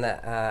 and from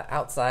the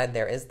outside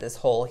there is this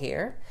hole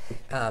here,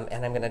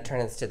 and I'm going to turn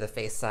this to the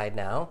face side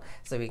now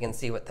so we can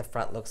see what the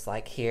front looks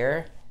like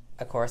here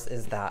of course,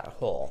 is that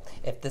hole,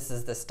 if this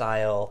is the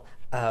style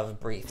of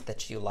brief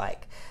that you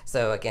like.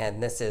 So again,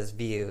 this is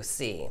view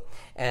C.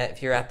 And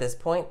if you're at this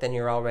point, then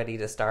you're all ready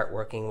to start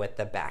working with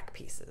the back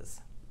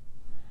pieces.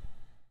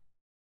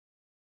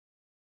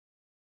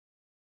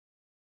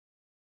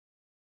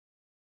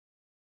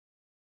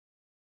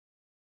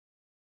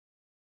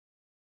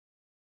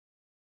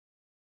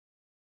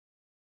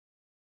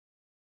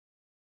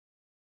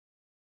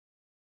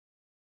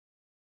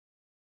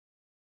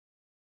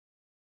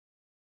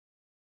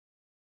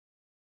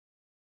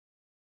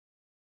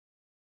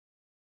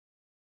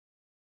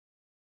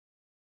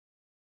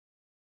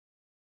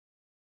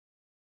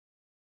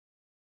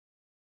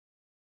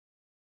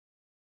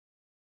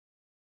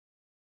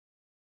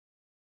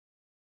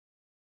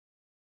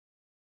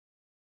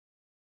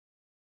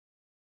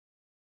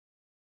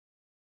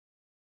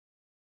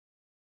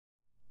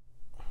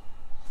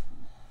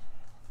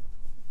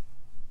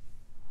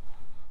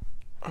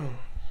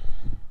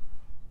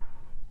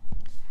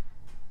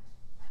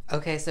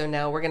 Okay, so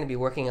now we're going to be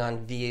working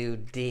on view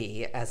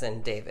D, as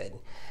in David.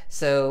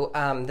 So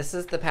this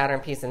is the pattern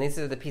piece, and these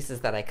are the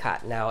pieces that I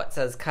cut. Now it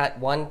says cut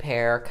one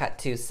pair, cut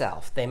two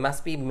self. They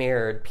must be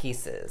mirrored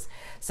pieces.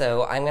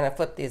 So I'm going to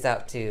flip these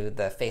out to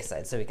the face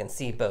side so we can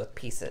see both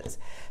pieces.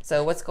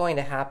 So what's going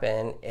to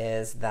happen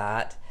is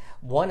that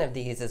one of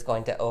these is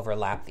going to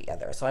overlap the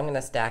other. So I'm going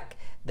to stack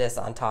this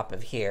on top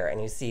of here,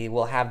 and you see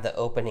we'll have the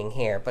opening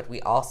here, but we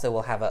also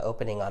will have an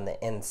opening on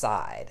the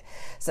inside.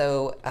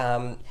 So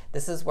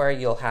this is where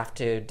you'll have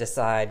to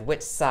decide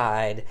which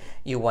side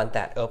you want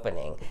that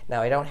opening.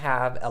 Now I don't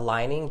have a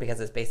lining because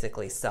it's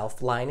basically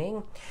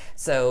self-lining,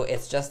 so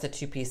it's just the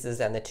two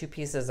pieces, and the two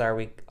pieces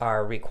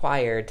are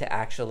required to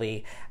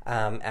actually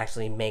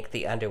make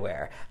the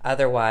underwear.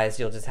 Otherwise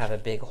you'll just have a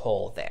big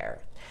hole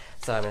there.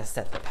 So I'm going to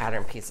set the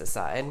pattern piece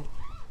aside.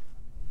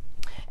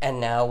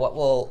 And now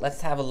let's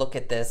have a look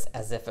at this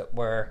as if it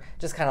were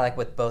just kind of like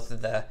with both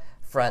of the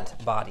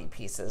front body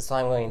pieces. So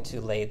I'm going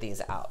to lay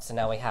these out. So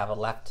now we have a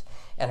left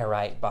and a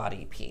right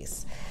body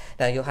piece.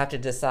 Now you'll have to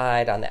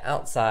decide on the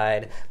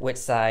outside which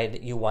side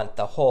you want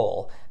the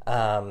hole,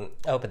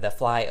 the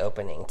fly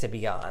opening to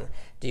be on.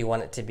 Do you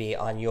want it to be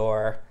on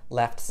your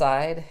left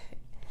side?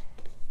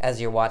 As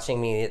you're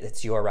watching me,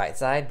 it's your right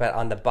side, but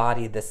on the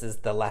body, this is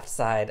the left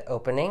side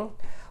opening.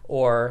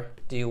 Or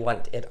do you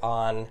want it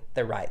on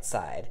the right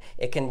side?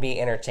 It can be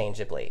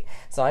interchangeably.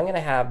 So I'm going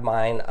to have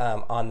mine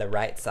on the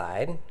right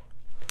side.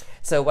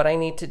 So what I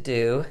need to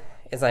do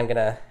is I'm going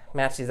to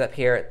match these up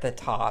here at the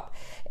top,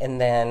 and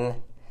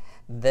then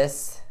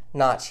this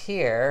notch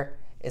here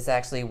is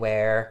actually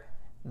where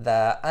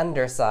the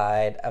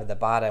underside of the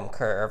bottom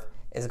curve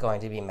is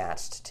going to be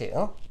matched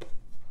to.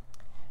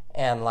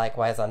 And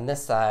likewise on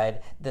this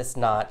side, this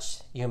notch,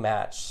 you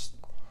match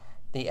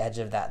the edge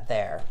of that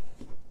there.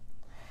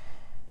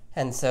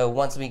 And so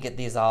once we get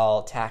these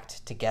all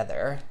tacked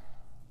together,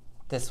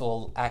 this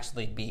will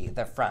actually be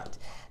the front.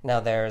 Now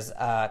there's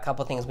a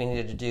couple things we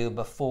needed to do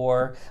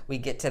before we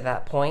get to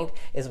that point,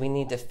 is we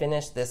need to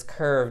finish this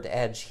curved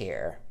edge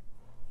here.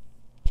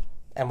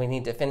 And we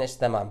need to finish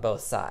them on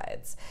both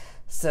sides.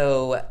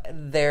 So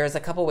there's a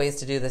couple ways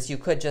to do this. You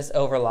could just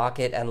overlock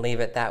it and leave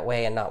it that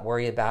way and not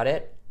worry about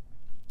it.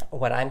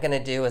 What I'm going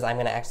to do is I'm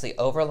going to actually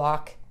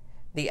overlock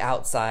the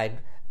outside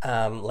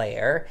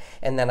layer,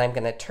 and then I'm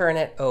going to turn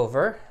it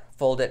over,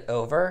 fold it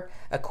over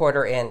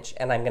 1/4 inch,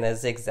 and I'm going to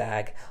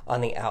zigzag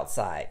on the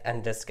outside.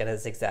 I'm just going to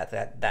zigzag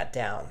that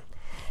down.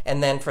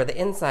 And then for the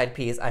inside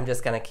piece, I'm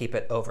just going to keep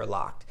it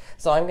overlocked.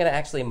 So I'm going to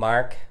actually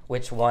mark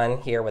which one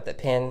here with a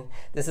pin.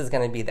 This is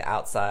going to be the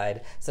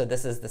outside, so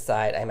this is the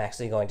side I'm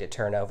actually going to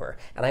turn over.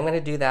 And I'm going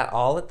to do that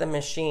all at the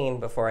machine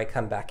before I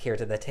come back here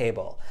to the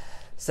table.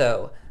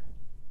 So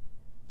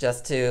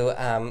just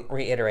to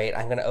reiterate,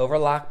 I'm going to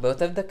overlock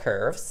both of the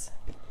curves.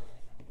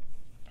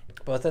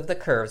 Both of the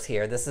curves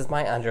here. This is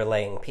my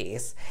underlaying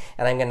piece,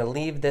 and I'm going to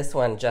leave this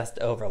one just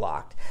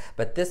overlocked.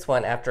 But this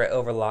one, after I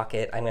overlock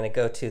it, I'm going to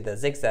go to the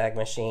zigzag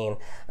machine.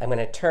 I'm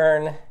going to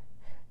turn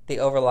the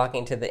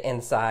overlocking to the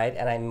inside,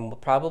 and I will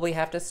probably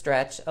have to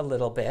stretch a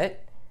little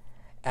bit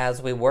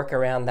as we work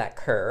around that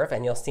curve,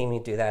 and you'll see me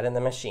do that in the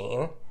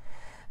machine.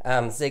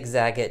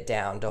 Zigzag it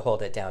down to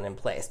hold it down in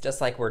place, just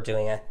like we're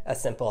doing a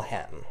simple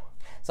hem.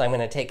 So I'm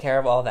going to take care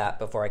of all that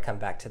before I come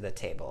back to the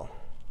table.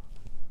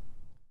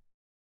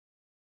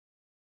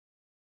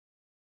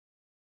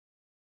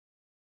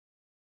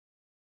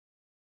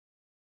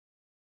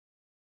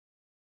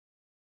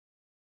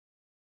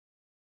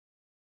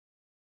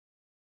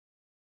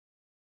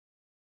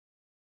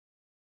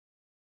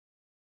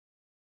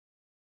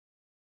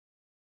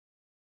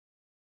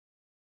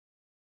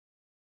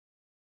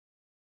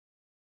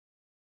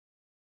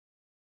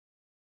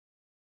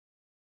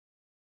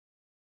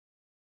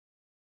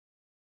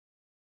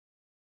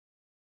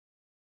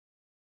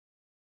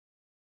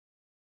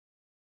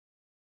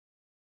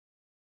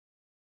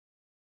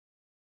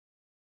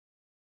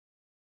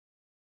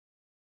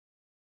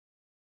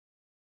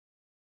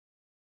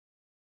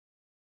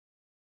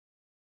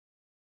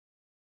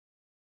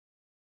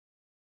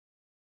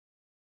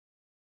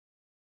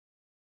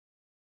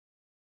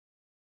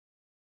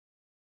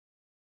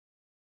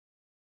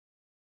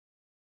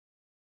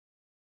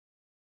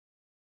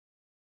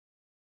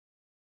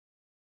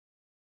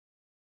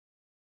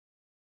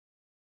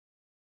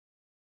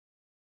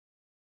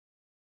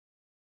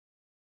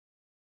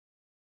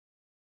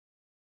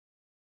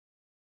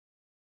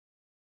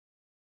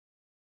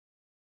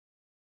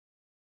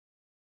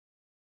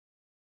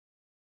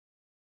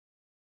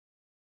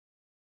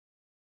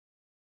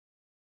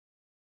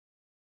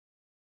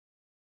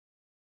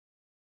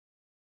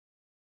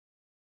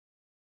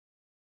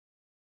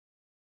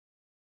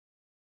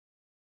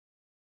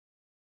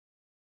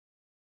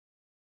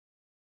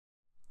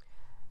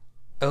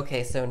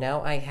 Okay, so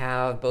now I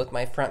have both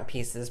my front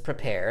pieces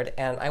prepared,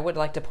 and I would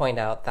like to point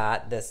out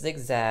that this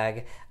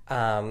zigzag,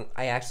 I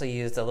actually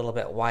used a little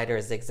bit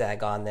wider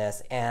zigzag on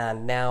this,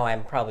 and now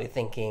I'm probably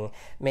thinking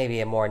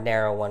maybe a more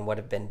narrow one would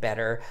have been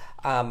better.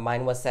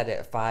 Mine was set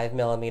at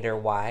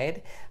 5mm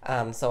wide,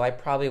 so I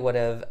probably would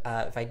have,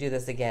 if I do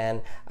this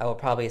again, I will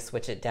probably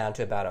switch it down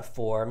to about a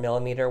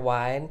 4mm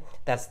wide.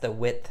 That's the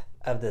width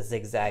of the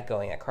zigzag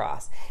going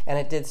across, and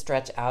it did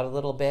stretch out a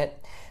little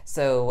bit,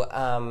 so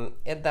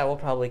that will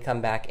probably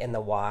come back in the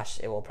wash.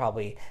 It will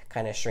probably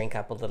kind of shrink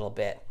up a little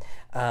bit.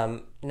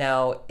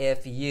 Now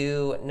if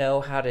you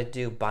know how to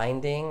do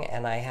binding,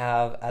 and I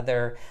have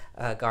other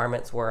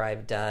garments where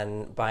I've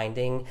done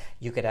binding,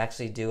 you could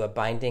actually do a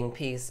binding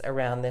piece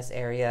around this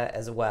area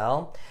as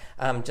well.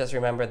 Just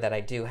remember that I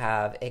do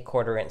have a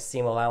 1/4 inch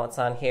seam allowance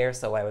on here,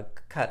 so I would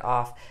cut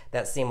off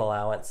that seam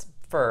allowance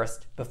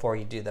first before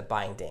you do the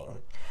binding.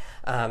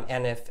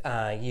 And if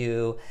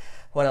you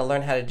want to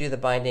learn how to do the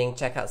binding,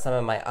 check out some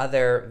of my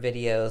other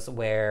videos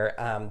where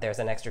there's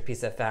an extra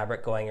piece of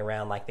fabric going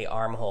around, like the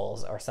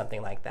armholes or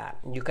something like that.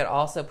 You could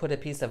also put a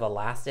piece of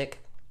elastic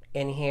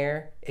in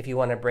here if you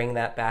want to bring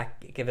that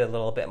back, give it a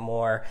little bit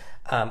more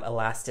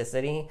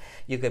elasticity.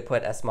 You could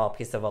put a small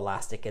piece of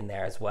elastic in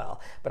there as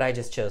well, but I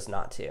just chose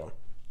not to.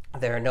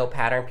 There are no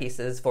pattern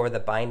pieces for the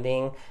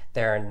binding.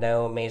 There are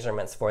no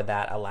measurements for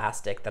that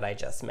elastic that I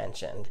just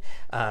mentioned.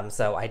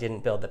 So I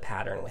didn't build the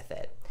pattern with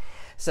it.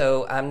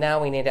 So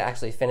now we need to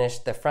actually finish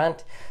the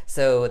front.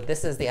 So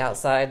this is the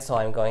outside, so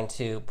I'm going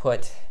to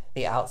put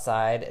the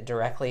outside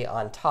directly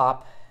on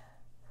top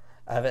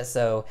of it.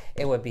 So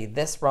it would be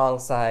this wrong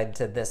side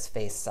to this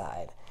face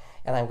side.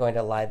 And I'm going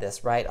to lie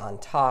this right on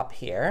top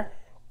here.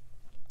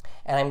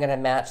 And I'm going to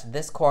match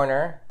this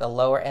corner, the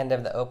lower end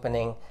of the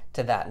opening,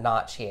 to that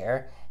notch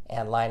here,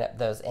 and line up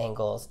those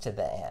angles to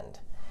the end.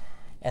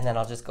 And then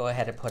I'll just go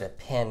ahead and put a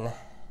pin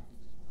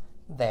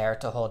there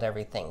to hold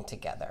everything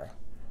together.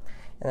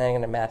 And then I'm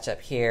going to match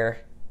up here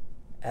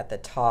at the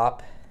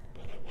top.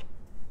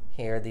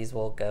 Here, these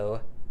will go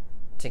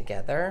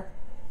together.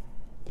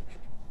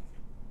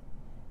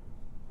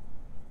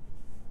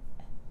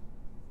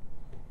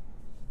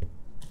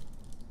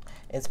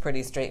 It's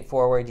pretty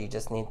straightforward. You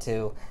just need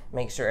to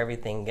make sure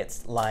everything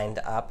gets lined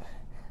up.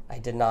 I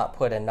did not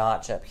put a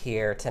notch up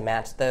here to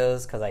match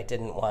those because I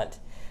didn't want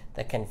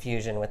the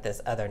confusion with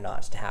this other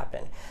notch to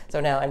happen. So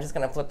now I'm just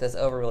going to flip this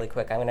over really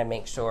quick. I'm going to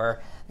make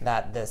sure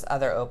that this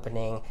other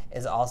opening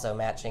is also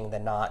matching the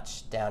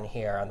notch down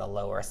here on the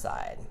lower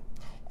side.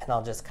 And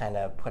I'll just kind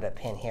of put a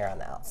pin here on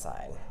the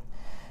outside.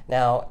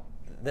 Now,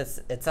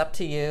 it's up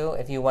to you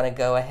if you want to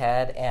go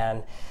ahead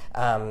and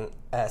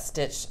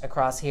stitch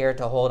across here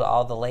to hold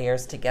all the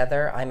layers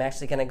together. I'm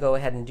actually going to go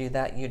ahead and do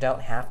that. You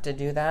don't have to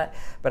do that,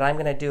 but I'm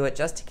going to do it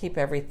just to keep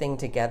everything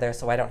together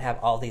so I don't have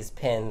all these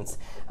pins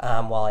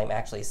while I'm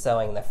actually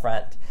sewing the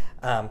front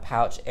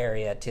pouch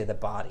area to the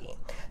body.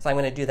 So I'm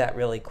going to do that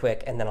really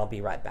quick, and then I'll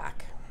be right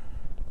back.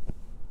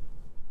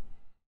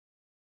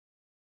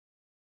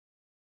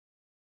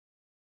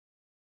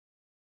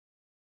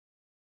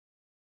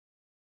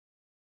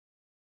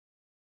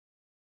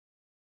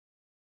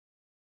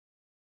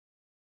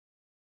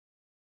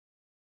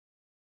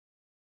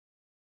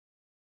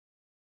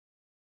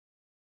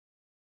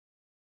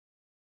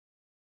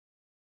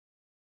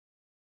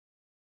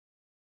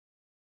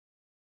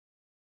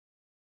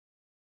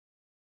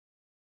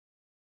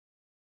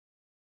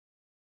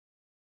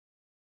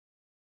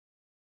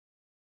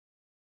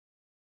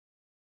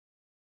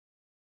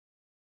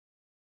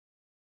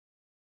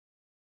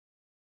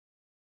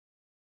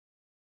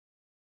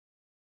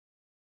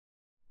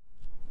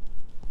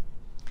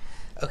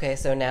 Okay,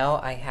 so now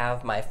I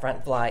have my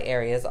front fly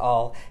areas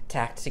all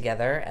tacked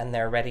together, and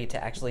they're ready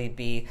to actually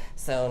be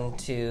sewn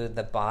to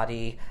the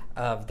body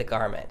of the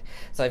garment.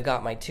 So I've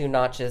got my 2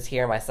 notches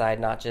here, my side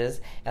notches,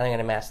 and I'm going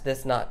to match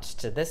this notch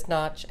to this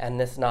notch and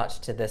this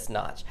notch to this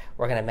notch.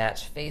 We're going to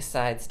match face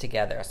sides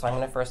together. So I'm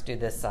going to first do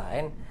this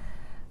side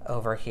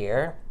over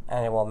here,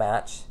 and it will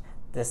match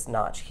this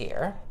notch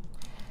here.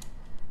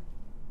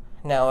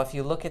 Now, if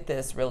you look at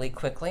this really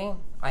quickly,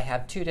 I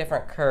have 2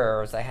 different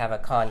curves. I have a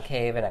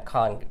concave and a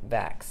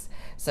convex.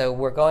 So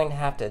we're going to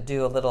have to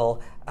do a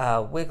little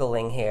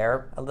wiggling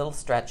here, a little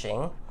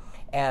stretching,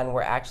 and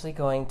we're actually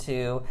going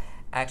to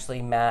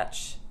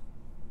match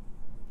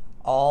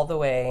all the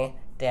way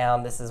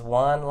down. This is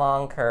one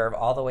long curve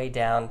all the way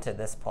down to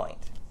this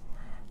point.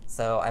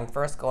 So I'm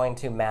first going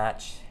to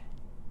match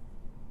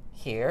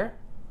here.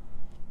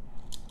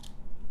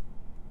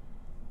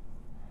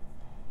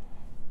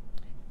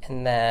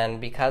 And then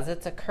because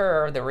it's a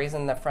curve, the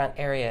reason the front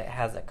area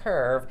has a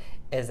curve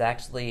is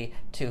actually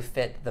to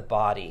fit the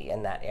body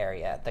in that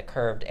area, the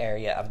curved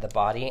area of the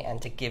body,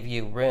 and to give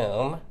you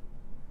room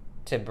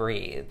to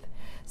breathe.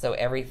 So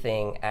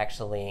everything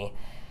actually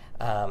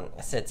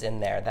sits in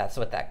there. That's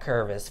what that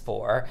curve is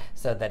for,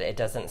 so that it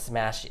doesn't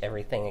smash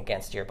everything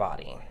against your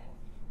body.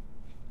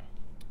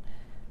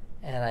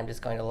 And I'm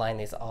just going to line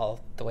these all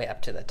the way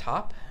up to the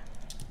top.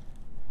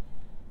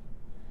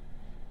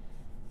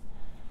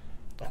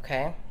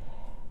 Okay.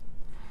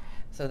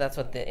 So that's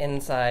what the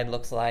inside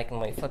looks like, and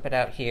when we flip it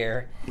out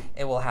here,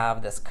 it will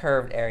have this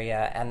curved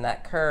area, and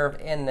that curve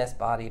in this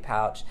body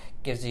pouch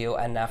gives you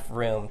enough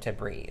room to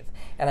breathe.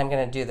 And I'm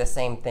going to do the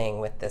same thing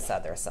with this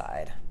other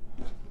side.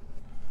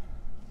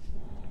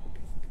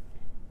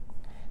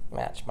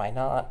 Match my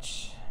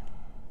notch.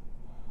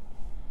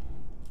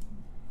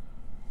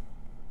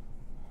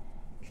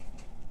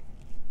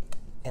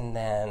 And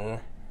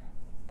then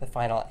the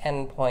final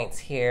end points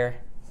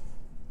here.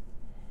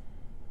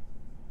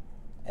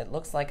 It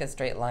looks like a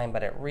straight line,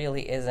 but it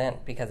really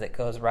isn't, because it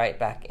goes right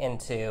back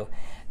into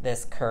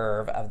this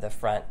curve of the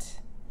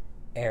front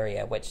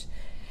area, which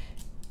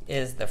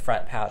is the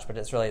front pouch, but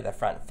it's really the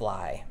front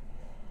fly.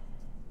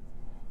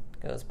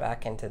 It goes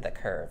back into the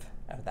curve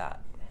of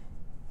that.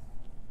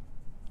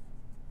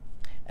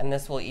 And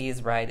this will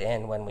ease right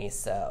in when we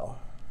sew.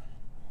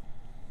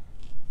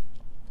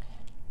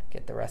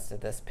 Get the rest of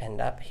this pinned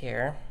up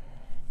here.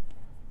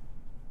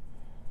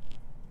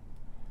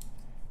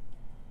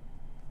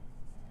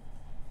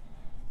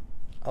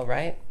 All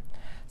right,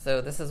 so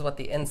this is what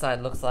the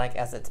inside looks like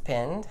as it's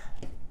pinned.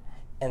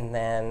 And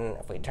then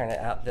if we turn it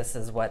out, this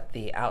is what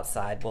the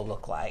outside will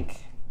look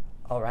like.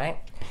 All right,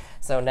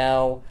 so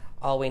now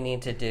all we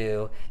need to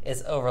do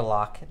is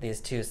overlock these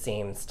two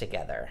seams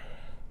together.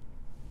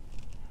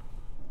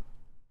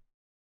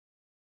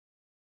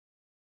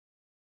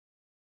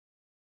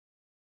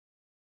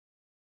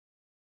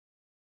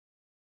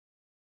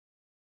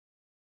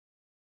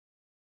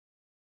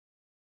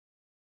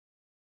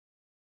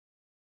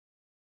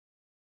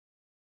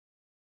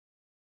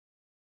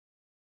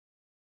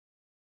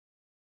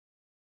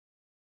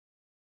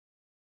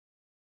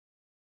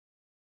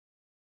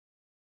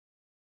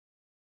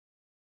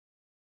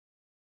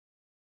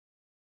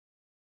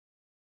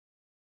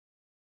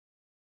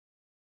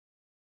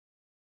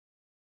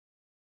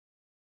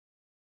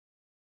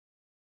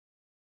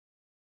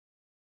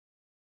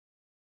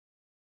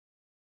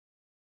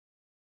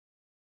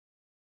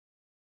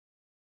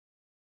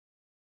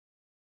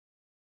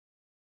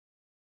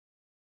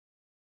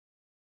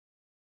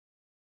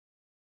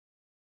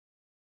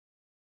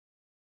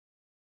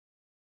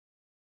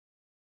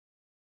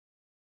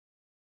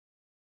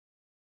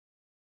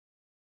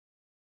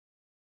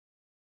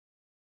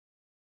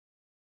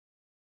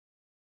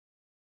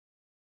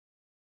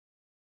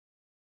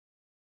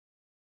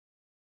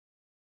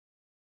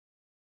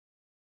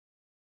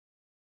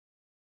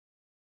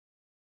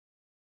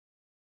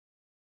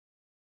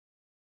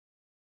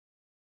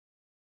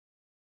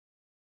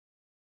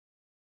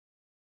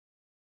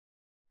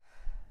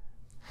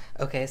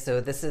 Okay, so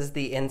this is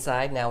the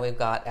inside. Now we've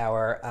got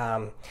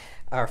our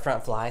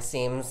front fly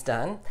seams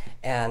done,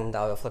 and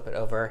I'll flip it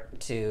over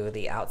to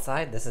the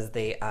outside. This is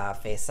the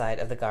face side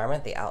of the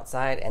garment, the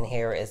outside, and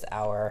here is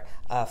our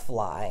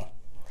fly,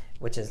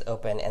 which is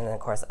open, and then of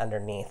course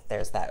underneath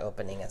there's that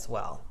opening as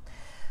well.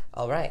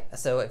 All right,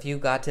 so if you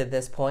got to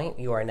this point,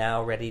 you are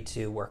now ready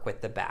to work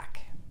with the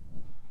back.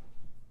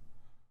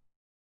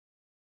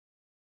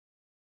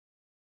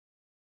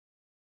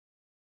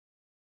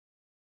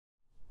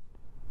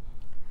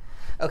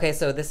 Okay,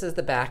 so this is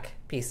the back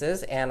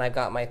pieces, and I've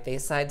got my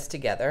face sides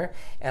together,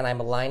 and I'm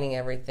lining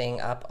everything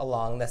up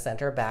along the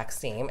center back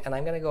seam, and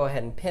I'm going to go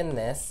ahead and pin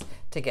this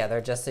together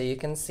just so you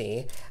can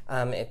see.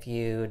 If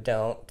you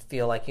don't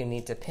feel like you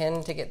need to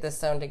pin to get this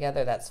sewn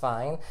together, that's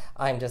fine.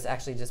 I'm just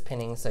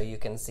pinning so you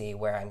can see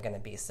where I'm going to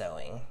be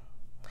sewing.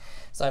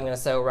 So I'm going to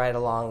sew right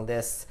along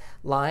this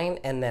line,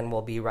 and then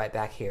we'll be right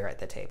back here at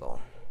the table.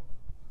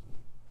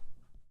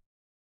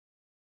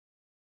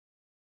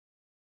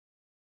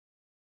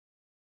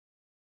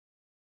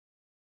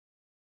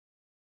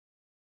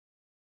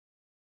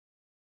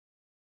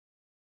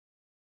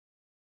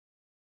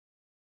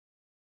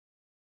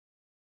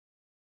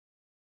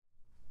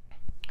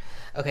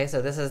 Okay,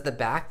 so this is the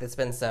back that's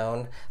been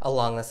sewn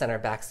along the center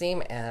back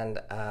seam, and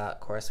of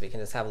course we can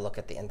just have a look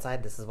at the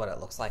inside. This is what it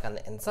looks like on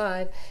the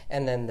inside,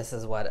 and then this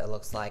is what it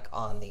looks like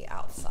on the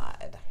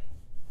outside.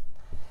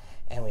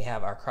 And we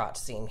have our crotch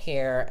seam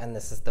here, and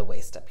this is the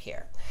waist up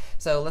here.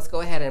 So let's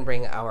go ahead and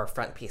bring our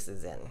front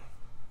pieces in.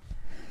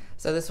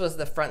 So this was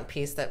the front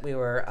piece that we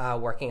were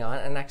working on,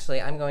 and actually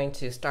I'm going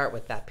to start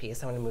with that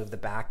piece. I'm going to move the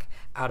back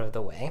out of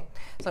the way.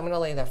 So I'm going to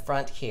lay the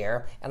front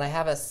here, and I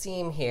have a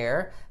seam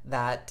here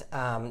that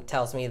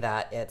tells me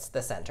that it's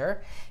the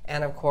center.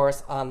 And of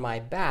course on my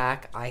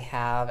back, I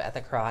have at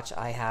the crotch,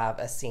 I have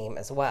a seam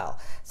as well.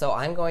 So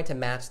I'm going to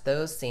match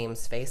those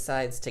seams face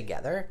sides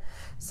together.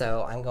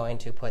 So I'm going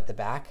to put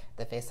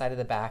the face side of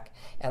the back,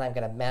 and I'm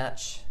going to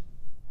match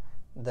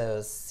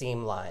those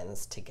seam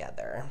lines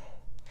together.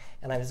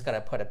 And I'm just going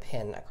to put a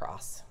pin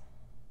across.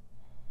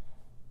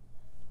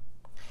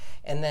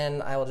 And then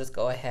I will just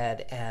go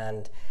ahead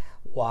and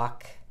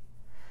walk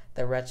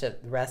the rest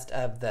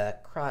of the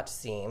crotch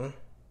seam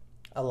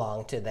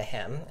along to the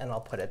hem, and I'll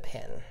put a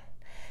pin.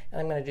 And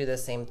I'm going to do the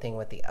same thing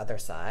with the other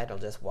side. I'll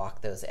just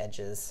walk those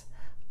edges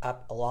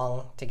up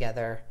along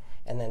together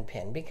and then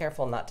pin. Be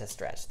careful not to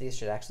stretch. These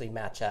should actually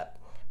match up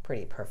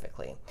pretty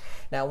perfectly.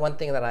 Now, one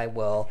thing that I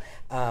will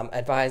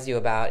advise you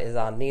about is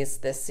on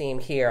this seam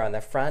here on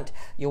the front,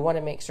 you'll want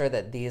to make sure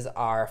that these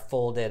are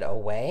folded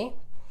away.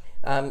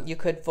 You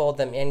could fold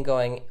them in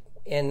going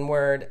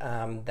inward.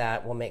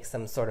 That will make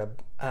some sort of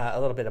a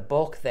little bit of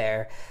bulk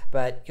there,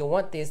 but you'll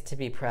want these to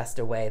be pressed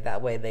away.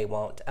 That way they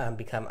won't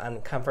become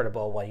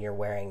uncomfortable while you're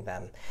wearing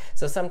them.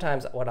 So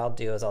sometimes what I'll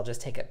do is I'll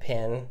just take a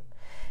pin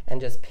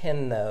and just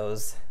pin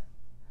those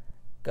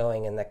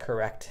going in the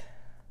correct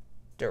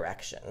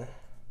direction.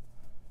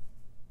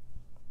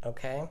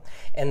 Okay,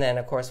 and then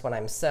of course when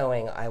I'm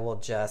sewing, I will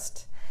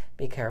just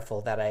be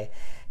careful that I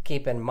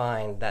keep in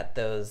mind that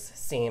those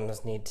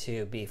seams need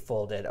to be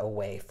folded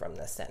away from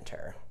the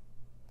center.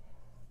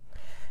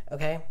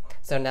 Okay,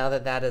 so now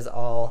that that is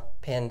all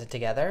pinned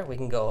together, we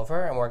can go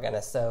over and we're going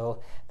to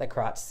sew the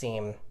crotch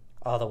seam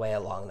all the way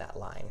along that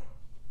line.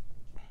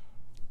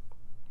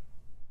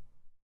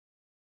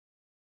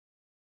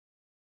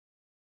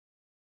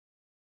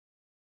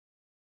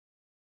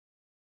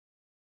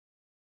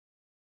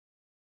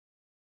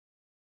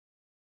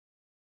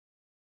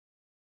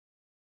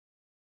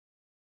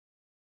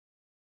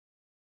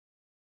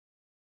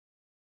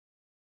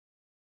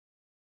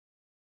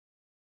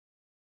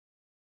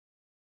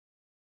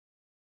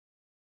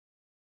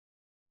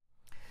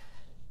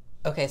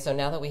 Okay, so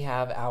now that we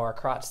have our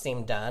crotch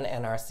seam done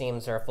and our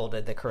seams are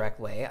folded the correct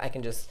way, I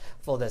can just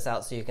fold this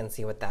out so you can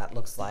see what that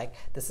looks like.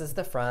 This is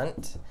the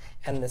front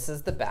and this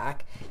is the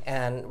back,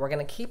 and we're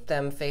going to keep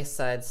them face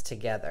sides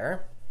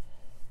together.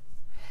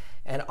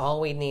 And all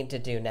we need to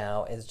do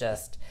now is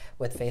just,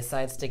 with face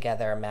sides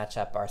together, match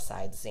up our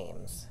side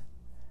seams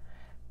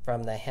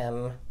from the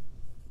hem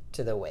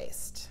to the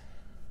waist.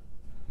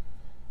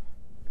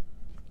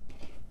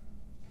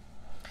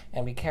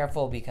 And be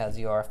careful because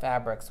your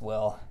fabrics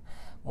will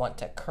want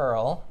to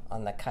curl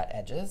on the cut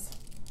edges.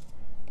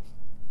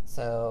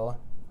 So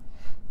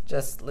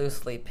just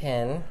loosely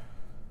pin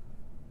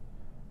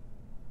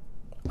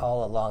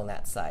all along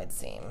that side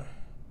seam.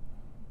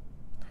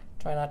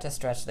 Try not to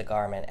stretch the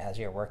garment as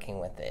you're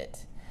working with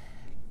it.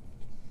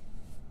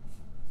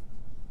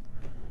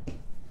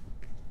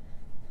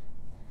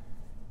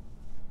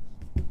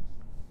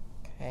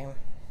 Okay,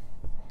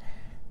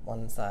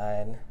 one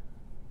side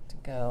to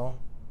go.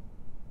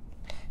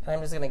 And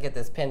I'm just going to get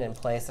this pinned in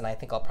place, and I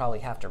think I'll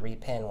probably have to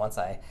repin once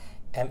I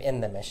am in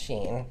the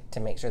machine to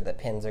make sure the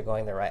pins are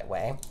going the right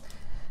way.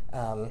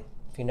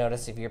 If you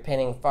notice, if you're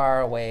pinning far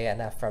away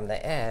enough from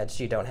the edge,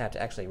 you don't have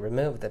to actually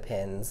remove the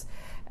pins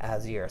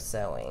as you're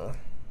sewing.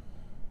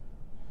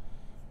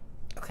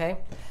 Okay,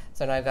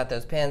 so now I've got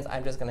those pins.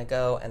 I'm just going to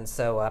go and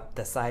sew up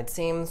the side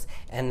seams,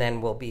 and then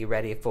we'll be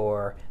ready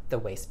for the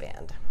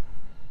waistband.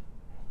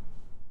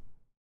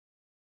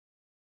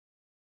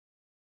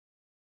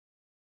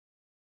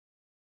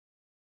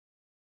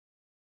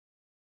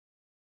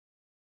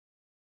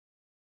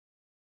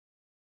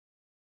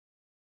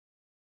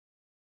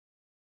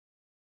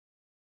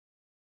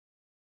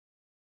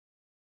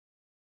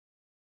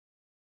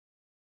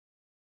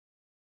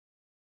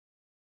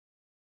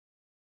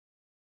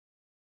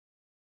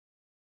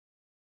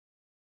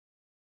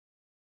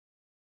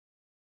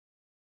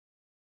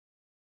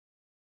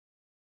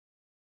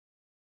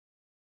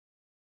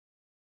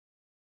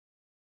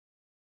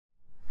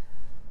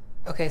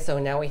 Okay, so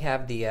now we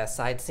have the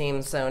side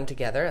seams sewn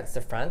together. That's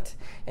the front,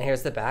 and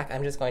here's the back.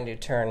 I'm just going to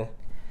turn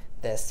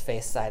this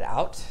face side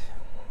out,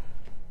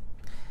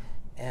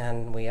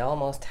 and we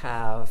almost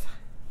have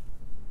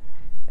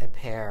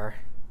a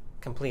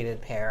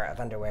completed pair of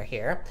underwear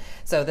here.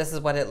 So this is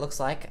what it looks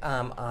like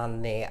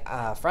on the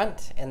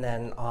front and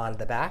then on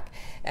the back.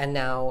 And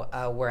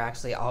now we're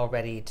actually all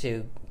ready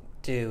to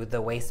do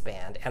the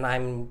waistband, and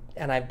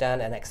I've done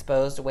an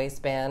exposed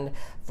waistband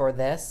for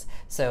this,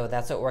 so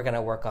that's what we're going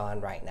to work on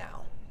right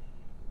now.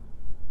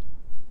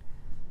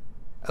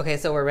 Okay,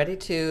 so we're ready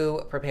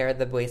to prepare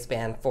the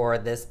waistband for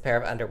this pair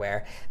of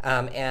underwear,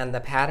 and the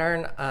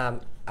pattern,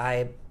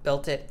 I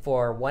built it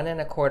for 1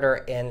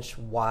 1/4 inch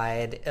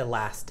wide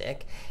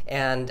elastic,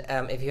 and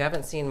if you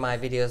haven't seen my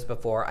videos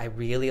before, I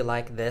really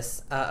like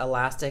this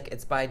elastic.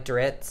 It's by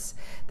Dritz.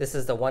 This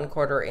is the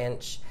 1/4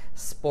 inch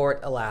sport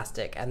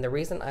elastic, and the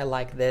reason I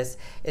like this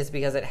is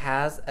because it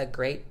has a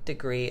great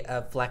degree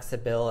of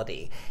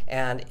flexibility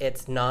and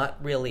it's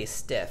not really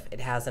stiff. It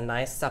has a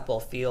nice supple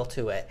feel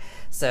to it.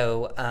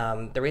 So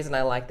the reason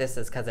I like this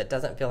is because it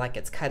doesn't feel like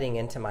it's cutting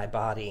into my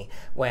body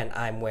when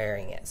I'm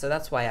wearing it. So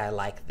that's why I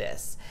like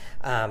this.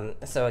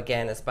 So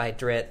again, it's by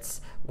Dritz,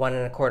 1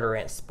 1/4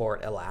 inch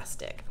sport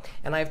elastic,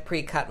 and I've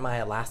pre-cut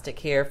my elastic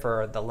here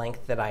for the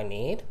length that I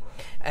need.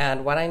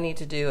 And what I need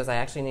to do is I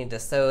actually need to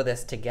sew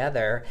this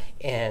together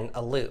in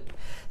a loop.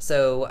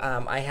 So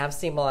I have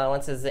seam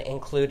allowances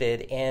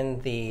included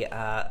in the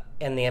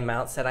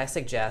amounts that I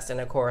suggest,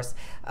 and of course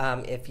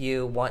if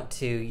you want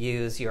to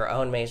use your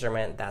own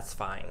measurement, that's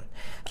fine.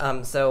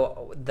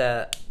 So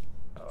the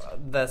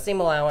seam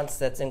allowance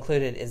that's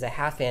included is a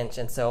 1/2 inch,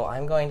 and so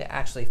I'm going to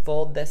actually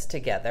fold this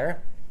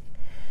together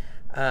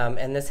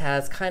And this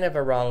has kind of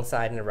a wrong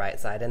side and a right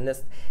side. And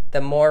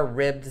the more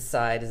ribbed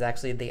side is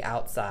actually the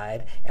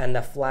outside, and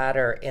the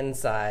flatter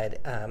inside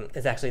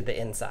is actually the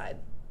inside.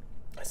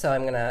 So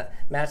I'm going to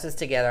match this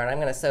together, and I'm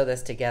going to sew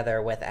this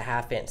together with a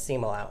 1/2 inch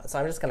seam allowance. So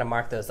I'm just going to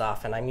mark those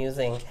off, and I'm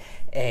using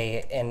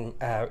an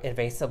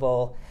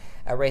erasable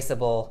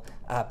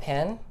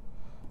pen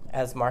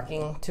as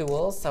marking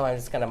tools. So I'm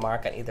just going to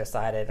mark on either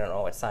side. I don't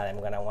know which side I'm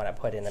going to want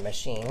to put in the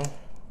machine.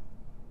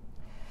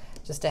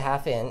 Just a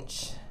 1/2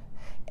 inch.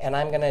 And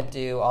I'm going to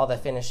do all the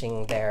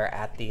finishing there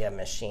at the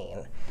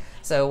machine.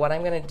 So what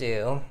I'm going to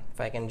do,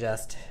 if I can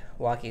just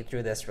walk you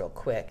through this real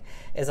quick,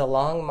 is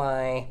along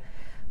my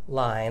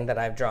line that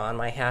I've drawn,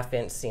 my 1/2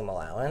 inch seam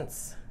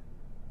allowance,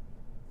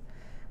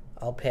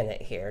 I'll pin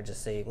it here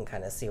just so you can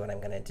kind of see what I'm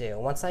going to do.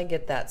 Once I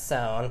get that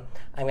sewn,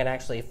 I'm going to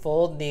actually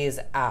fold these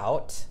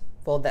out,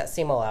 fold that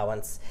seam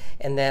allowance,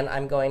 and then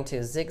I'm going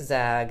to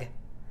zigzag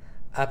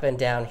up and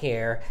down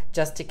here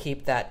just to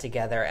keep that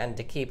together and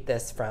to keep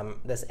this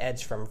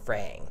edge from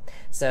fraying.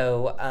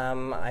 So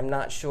I'm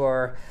not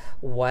sure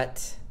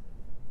what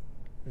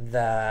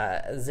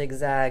the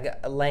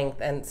zigzag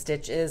length and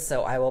stitch is,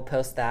 so I will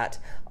post that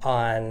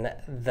on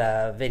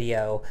the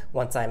video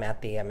once I'm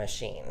at the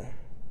machine.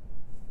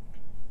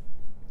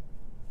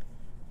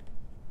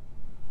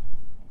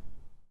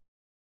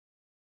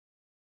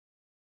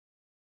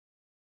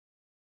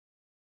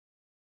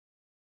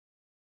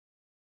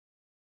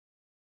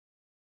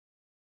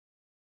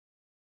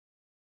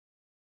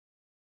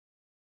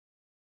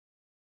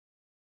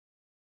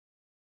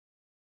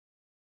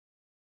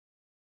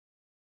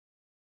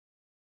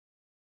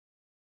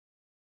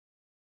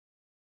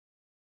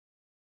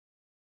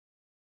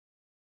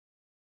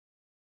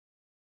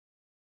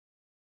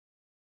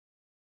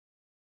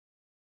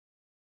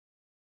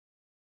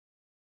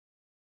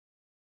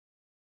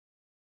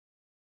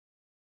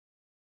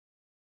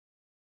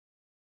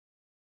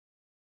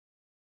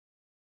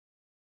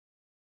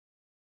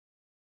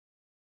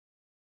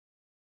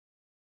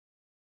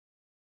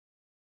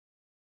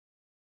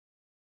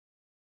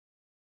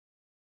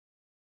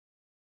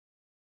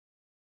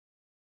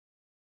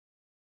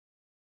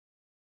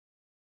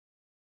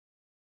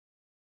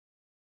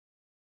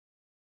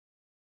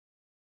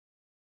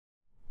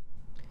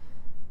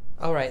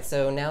 All right,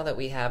 so now that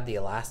we have the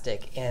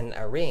elastic in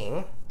a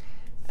ring,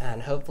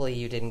 and hopefully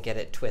you didn't get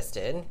it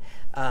twisted,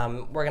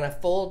 we're going to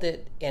fold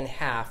it in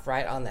half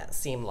right on that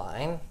seam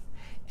line,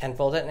 and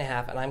fold it in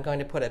half, and I'm going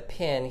to put a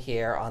pin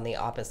here on the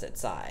opposite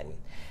side.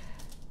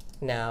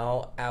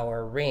 Now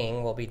our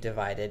ring will be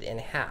divided in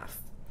half.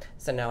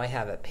 So now I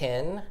have a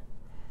pin,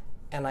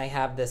 and I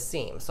have this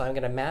seam. So I'm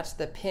going to match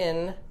the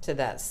pin to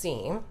that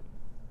seam,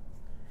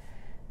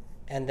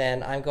 and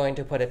then I'm going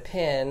to put a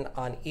pin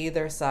on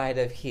either side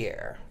of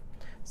here.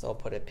 So I'll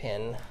put a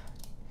pin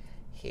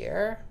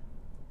here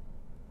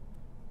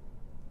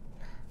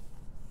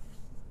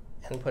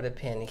and put a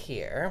pin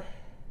here.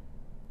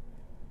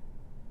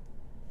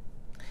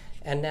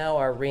 And now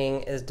our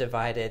ring is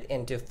divided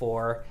into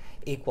 4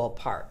 equal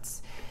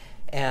parts.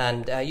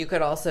 And you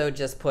could also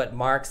just put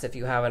marks if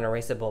you have an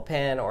erasable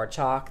pen or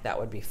chalk, that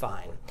would be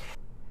fine.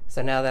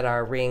 So now that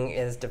our ring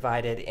is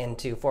divided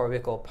into 4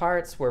 equal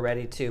parts, we're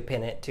ready to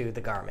pin it to the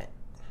garment.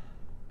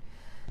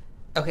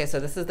 Okay, so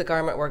this is the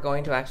garment we're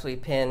going to actually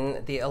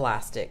pin the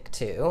elastic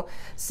to.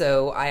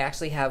 So I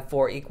actually have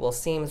 4 equal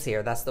seams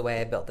here. That's the way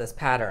I built this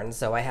pattern.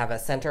 So I have a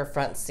center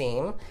front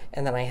seam,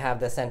 and then I have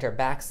the center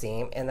back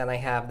seam, and then I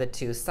have the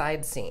 2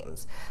 side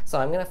seams.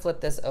 So I'm going to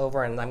flip this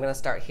over, and I'm going to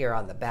start here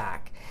on the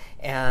back.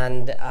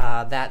 And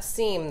that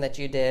seam that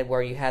you did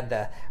where you had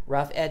the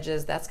rough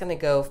edges, that's going to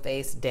go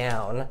face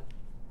down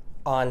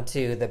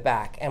onto the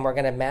back. And we're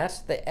going to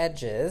match the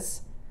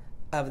edges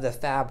of the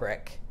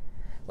fabric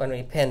when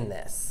we pin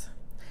this.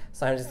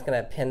 So I'm just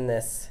going to pin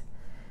this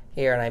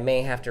here, and I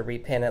may have to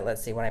repin it.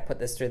 Let's see, when I put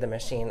this through the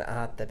machine,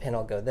 the pin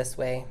will go this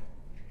way.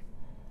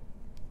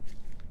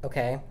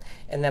 Okay,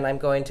 and then I'm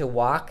going to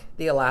walk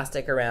the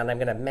elastic around. I'm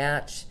going to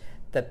match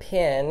the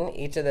pin,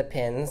 each of the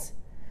pins,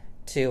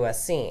 to a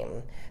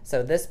seam.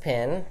 So this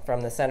pin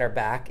from the center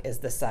back is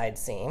the side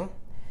seam.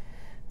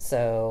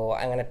 So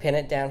I'm going to pin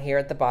it down here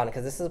at the bottom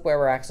because this is where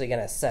we're actually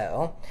going to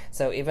sew.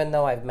 So even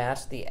though I've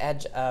matched the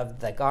edge of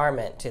the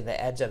garment to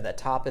the edge of the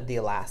top of the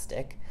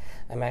elastic,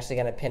 I'm actually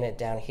going to pin it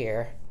down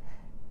here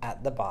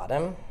at the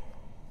bottom,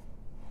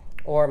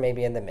 or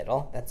maybe in the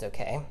middle, that's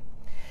okay.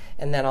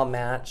 And then I'll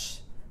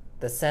match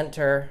the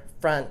center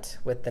front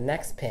with the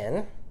next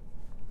pin.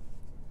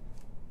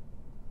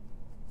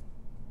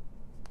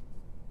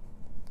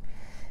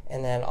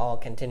 And then I'll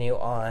continue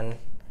on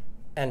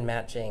and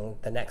matching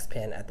the next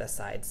pin at the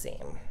side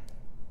seam.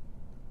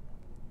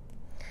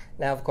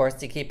 Now, of course,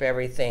 to keep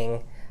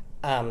everything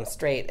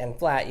straight and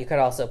flat, you could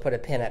also put a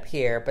pin up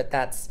here, but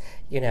that's,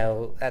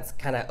 that's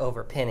kind of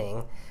over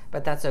pinning,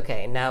 but that's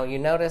okay. Now you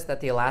notice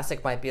that the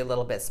elastic might be a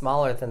little bit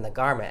smaller than the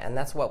garment, and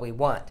that's what we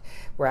want.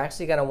 We're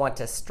actually going to want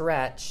to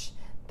stretch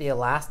the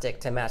elastic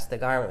to match the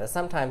garment, but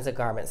sometimes the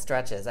garment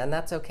stretches, and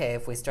that's okay.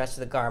 If we stretch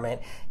the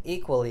garment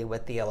equally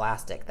with the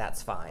elastic,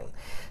 that's fine.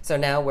 So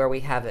now where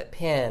we have it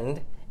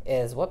pinned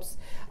is, whoops,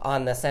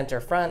 on the center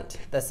front,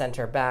 the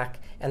center back,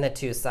 and the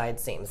two side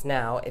seams.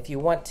 Now, if you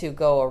want to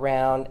go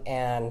around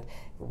and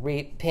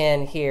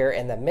pin here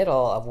in the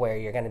middle of where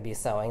you're going to be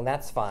sewing,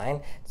 that's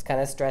fine. Just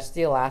kind of stretch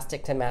the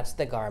elastic to match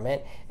the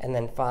garment and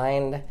then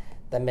find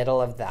the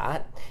middle of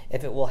that.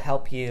 If it will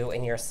help you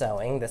in your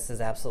sewing, this is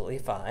absolutely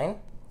fine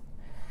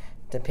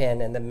to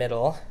pin in the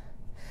middle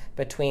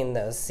between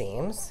those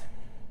seams.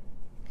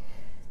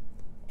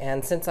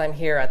 And since I'm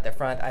here at the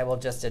front, I will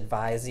just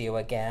advise you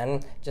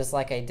again, just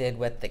like I did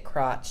with the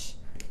crotch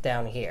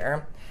down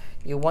here,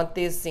 you want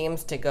these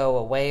seams to go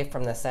away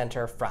from the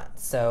center front.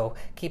 So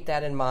keep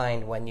that in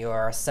mind when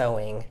you're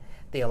sewing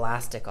the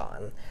elastic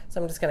on. So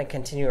I'm just going to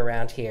continue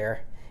around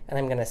here, and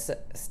I'm going to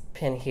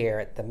pin here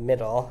at the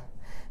middle.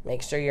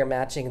 Make sure you're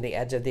matching the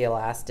edge of the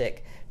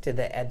elastic to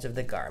the edge of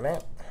the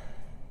garment.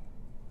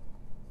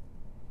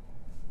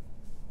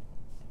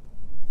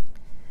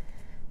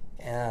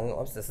 And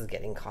whoops, this is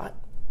getting caught.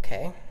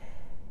 Okay.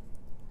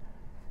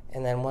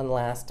 And then one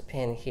last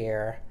pin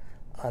here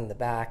on the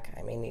back.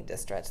 I may need to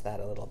stretch that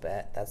a little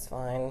bit. That's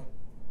fine.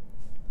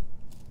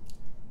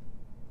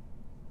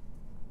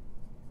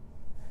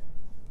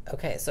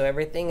 Okay, so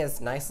everything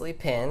is nicely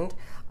pinned.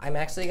 I'm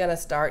actually going to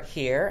start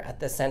here at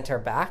the center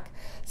back.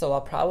 So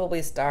I'll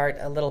probably start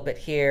a little bit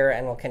here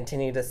and we'll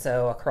continue to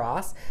sew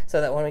across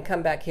so that when we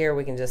come back here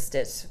we can just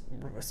stitch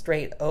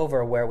straight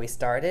over where we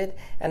started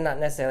and not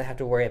necessarily have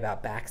to worry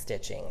about back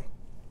stitching.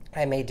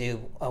 I may do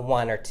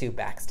one or two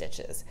back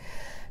stitches.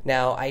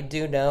 Now, I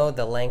do know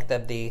the length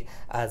of the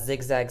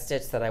zigzag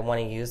stitch that I want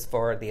to use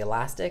for the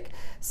elastic,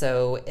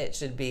 so it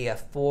should be a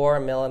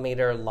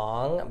 4mm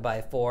long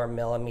by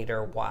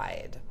 4mm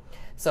wide.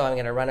 So I'm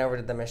going to run over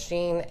to the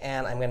machine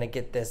and I'm going to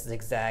get this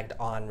zigzagged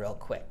on real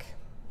quick.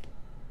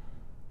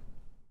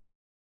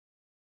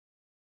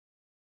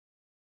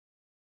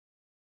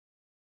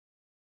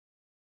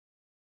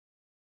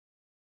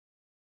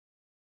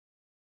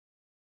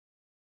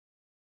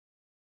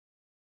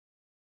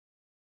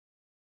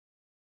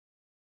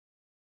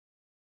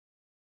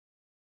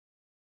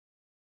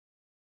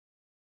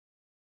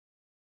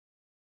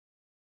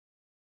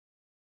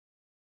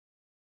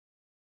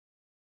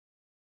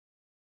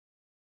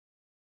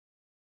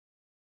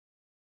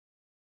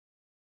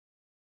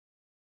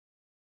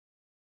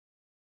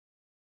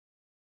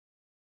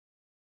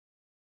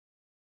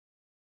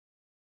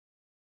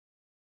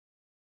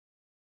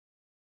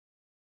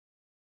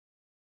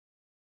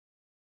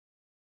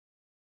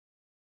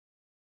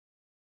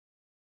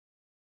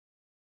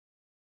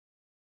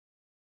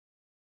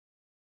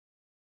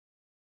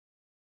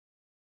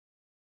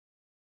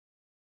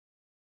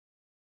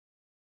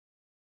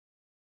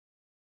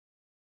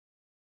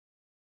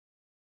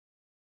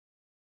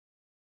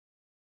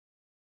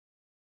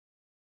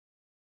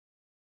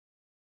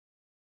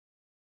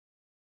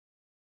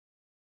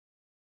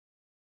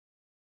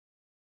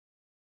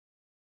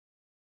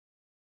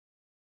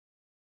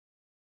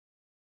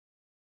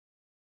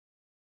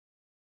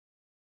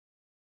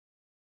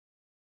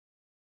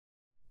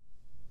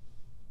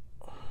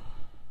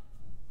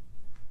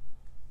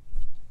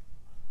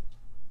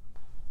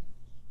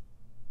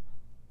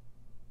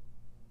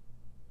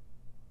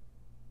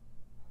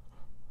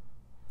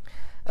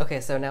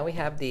 Okay, so now we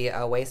have the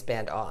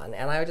waistband on,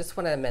 and I just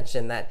want to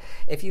mention that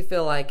if you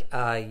feel like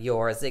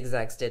your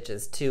zigzag stitch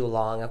is too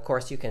long, of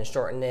course you can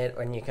shorten it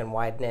and you can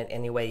widen it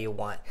any way you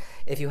want.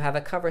 If you have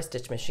a cover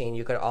stitch machine,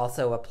 you could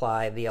also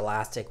apply the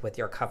elastic with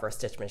your cover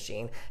stitch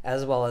machine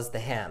as well as the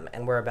hem,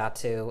 and we're about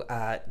to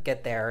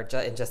get there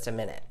in just a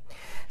minute.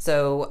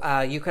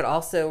 So you could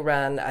also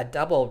run a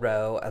double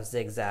row of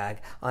zigzag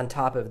on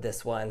top of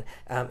this one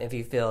if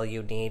you feel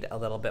you need a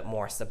little bit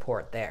more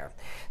support there.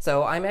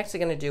 So I'm actually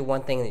going to do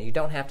one thing that you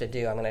don't have to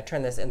do. I'm going to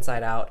turn this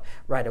inside out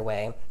right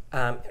away,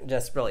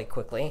 just really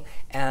quickly.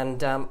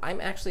 And I'm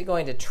actually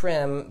going to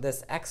trim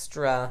this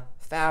extra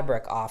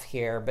fabric off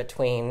here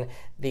between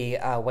the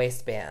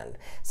waistband.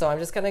 So I'm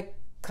just going to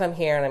come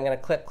here and I'm going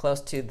to clip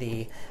close to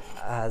the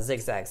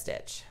zigzag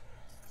stitch.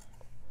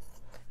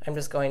 I'm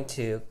just going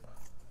to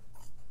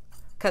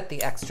cut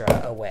the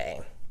extra away.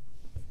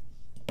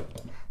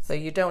 So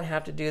you don't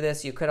have to do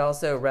this. You could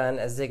also run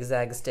a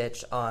zigzag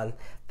stitch on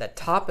the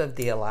top of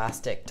the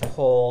elastic to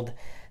hold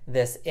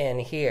this in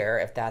here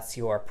if that's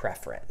your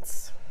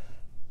preference.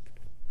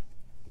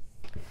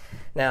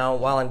 Now,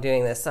 while I'm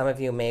doing this, some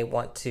of you may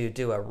want to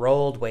do a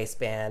rolled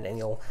waistband, and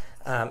you'll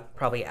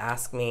probably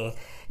ask me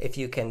if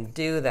you can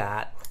do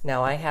that.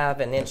 Now, I have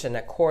 1.25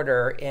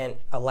 inch in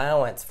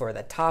allowance for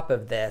the top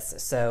of this,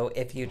 so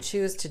if you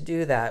choose to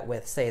do that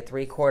with, say, a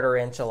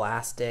 3/4 inch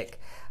elastic,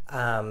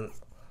 and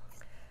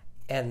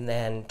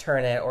then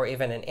turn it, or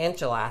even 1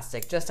 inch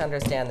elastic, just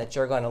understand that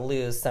you're going to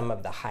lose some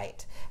of the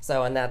height.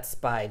 So, and that's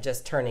by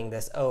just turning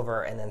this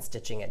over and then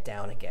stitching it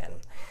down again.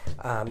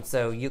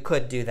 So you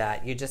could do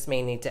that. You just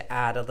may need to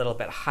add a little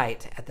bit of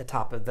height at the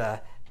top of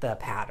the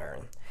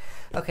pattern.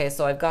 Okay,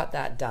 so I've got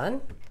that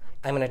done.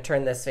 I'm going to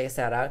turn this face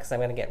out because I'm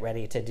going to get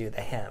ready to do the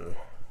hem.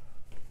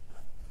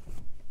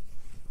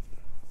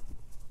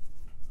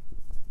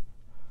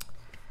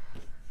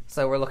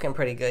 So we're looking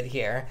pretty good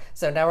here.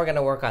 So now we're going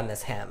to work on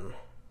this hem.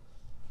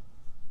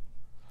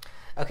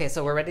 Okay,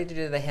 so we're ready to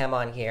do the hem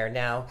on here.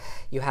 Now,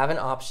 you have an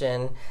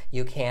option.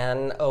 You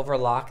can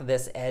overlock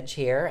this edge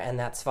here, and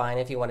that's fine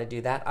if you want to do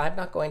that. I'm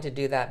not going to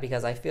do that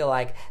because I feel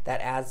like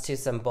that adds to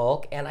some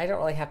bulk, and I don't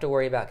really have to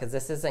worry about, because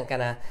this isn't going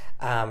to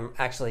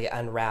actually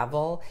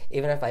unravel.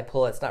 Even if I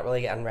pull, it's not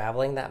really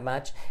unraveling that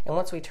much. And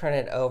once we turn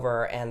it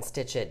over and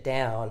stitch it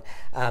down,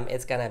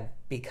 it's going to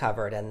be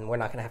covered, and we're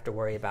not going to have to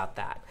worry about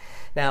that.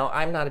 Now,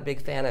 I'm not a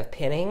big fan of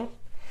pinning.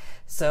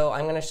 So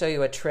I'm going to show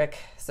you a trick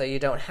so you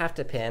don't have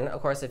to pin.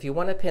 Of course, if you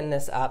want to pin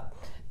this up,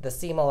 the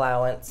seam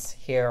allowance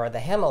here, or the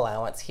hem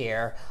allowance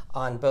here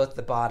on both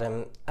the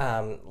bottom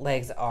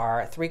legs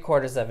are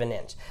 3/4 of an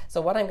inch.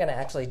 So what I'm going to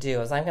actually do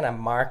is I'm going to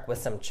mark with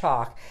some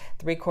chalk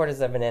 3/4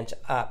 of an inch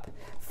up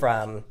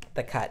from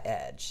the cut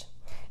edge.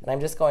 And I'm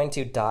just going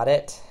to dot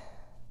it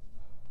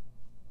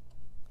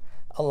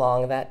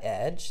along that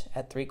edge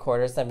at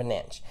 3/4 of an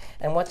inch.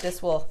 And what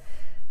this will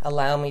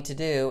allow me to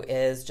do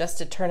is just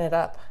to turn it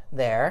up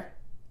there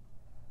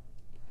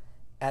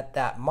at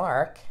that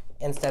mark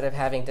instead of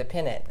having to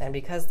pin it. And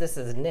because this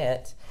is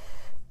knit,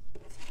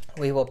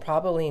 we will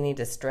probably need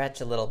to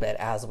stretch a little bit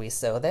as we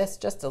sew this,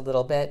 just a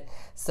little bit,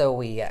 so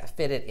we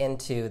fit it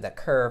into the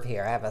curve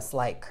here. I have a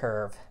slight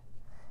curve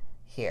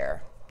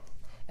here,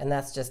 and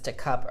that's just to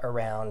cup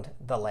around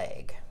the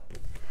leg.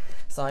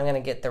 So I'm going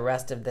to get the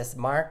rest of this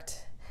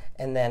marked,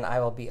 and then I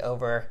will be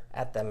over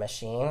at the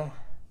machine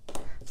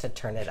to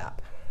turn it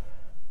up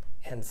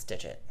and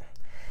stitch it.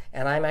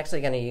 And I'm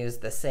actually going to use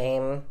the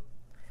same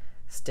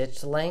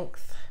stitch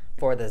length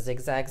for the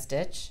zigzag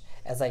stitch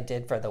as I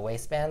did for the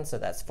waistband. So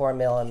that's 4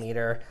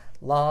 millimeter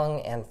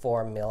long and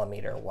 4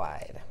 millimeter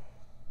wide.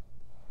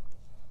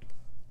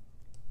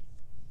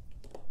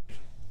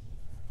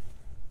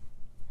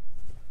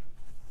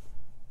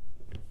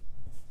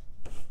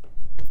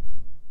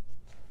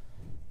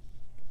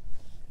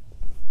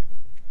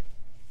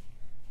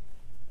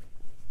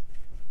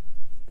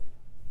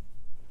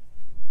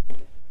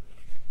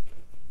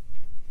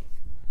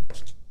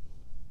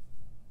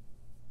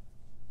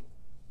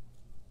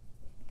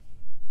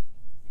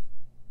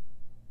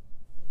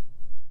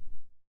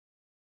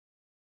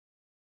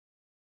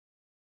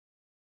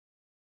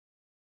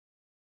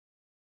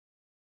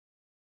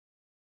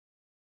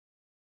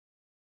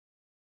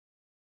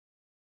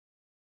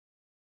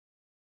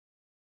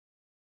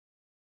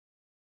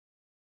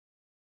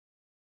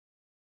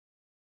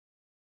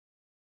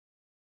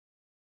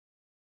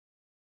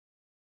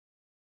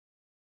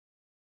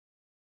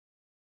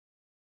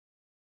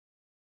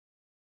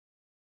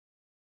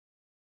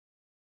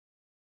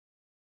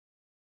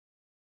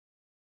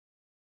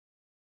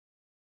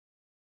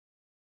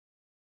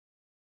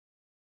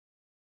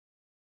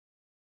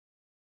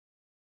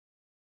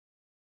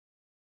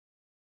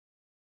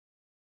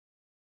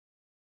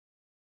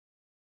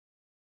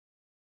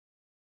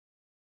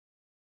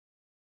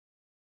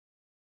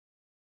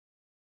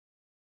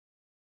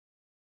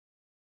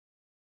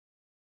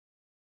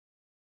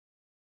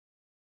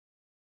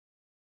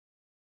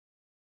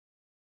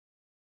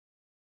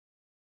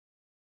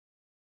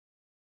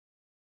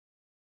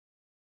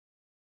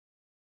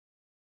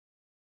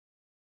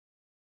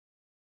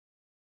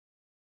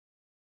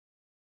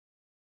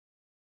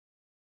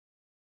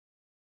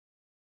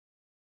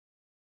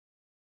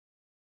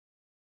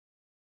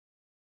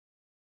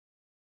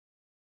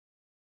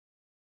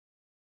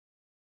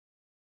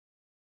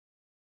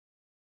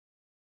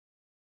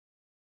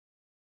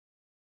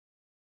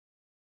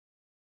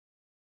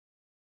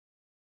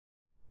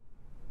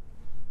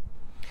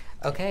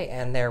 Okay,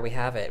 and there we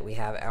have it. We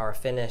have our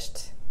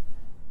finished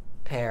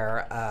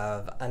pair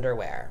of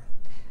underwear.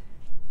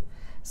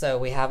 So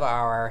we have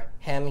our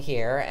hem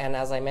here, and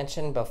as I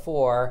mentioned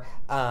before,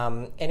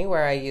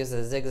 anywhere I use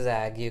a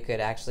zigzag, you could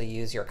actually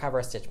use your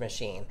cover stitch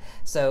machine.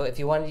 So if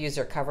you want to use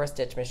your cover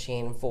stitch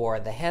machine for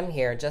the hem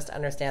here, just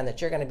understand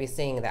that you're going to be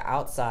seeing the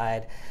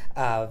outside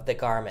of the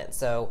garment.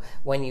 So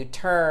when you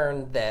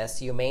turn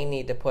this, you may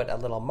need to put a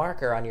little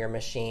marker on your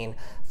machine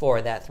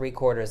for that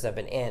 3/4 of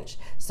an inch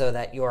so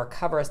that your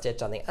cover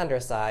stitch on the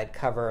underside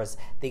covers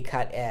the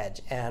cut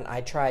edge. And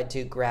I tried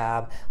to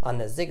grab on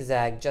the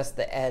zigzag just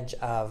the edge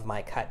of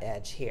my cut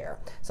edge here.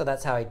 So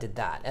that's how I did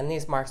that. And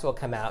these marks will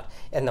come out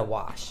in the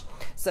wash.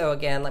 So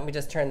again, let me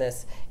just turn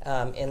this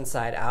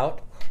inside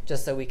out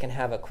just so we can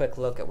have a quick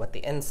look at what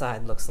the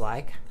inside looks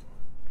like.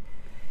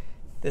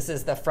 This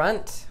is the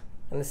front,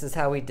 and this is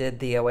how we did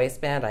the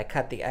waistband. I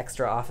cut the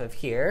extra off of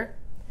here.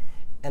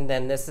 And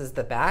then this is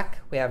the back.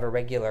 We have a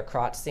regular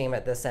crotch seam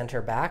at the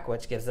center back,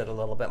 which gives it a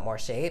little bit more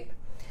shape.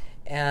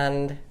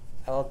 And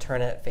I'll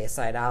turn it face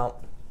side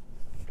out.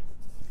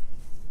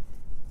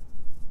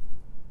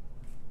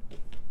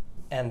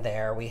 And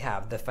there we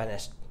have the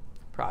finished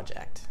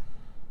project.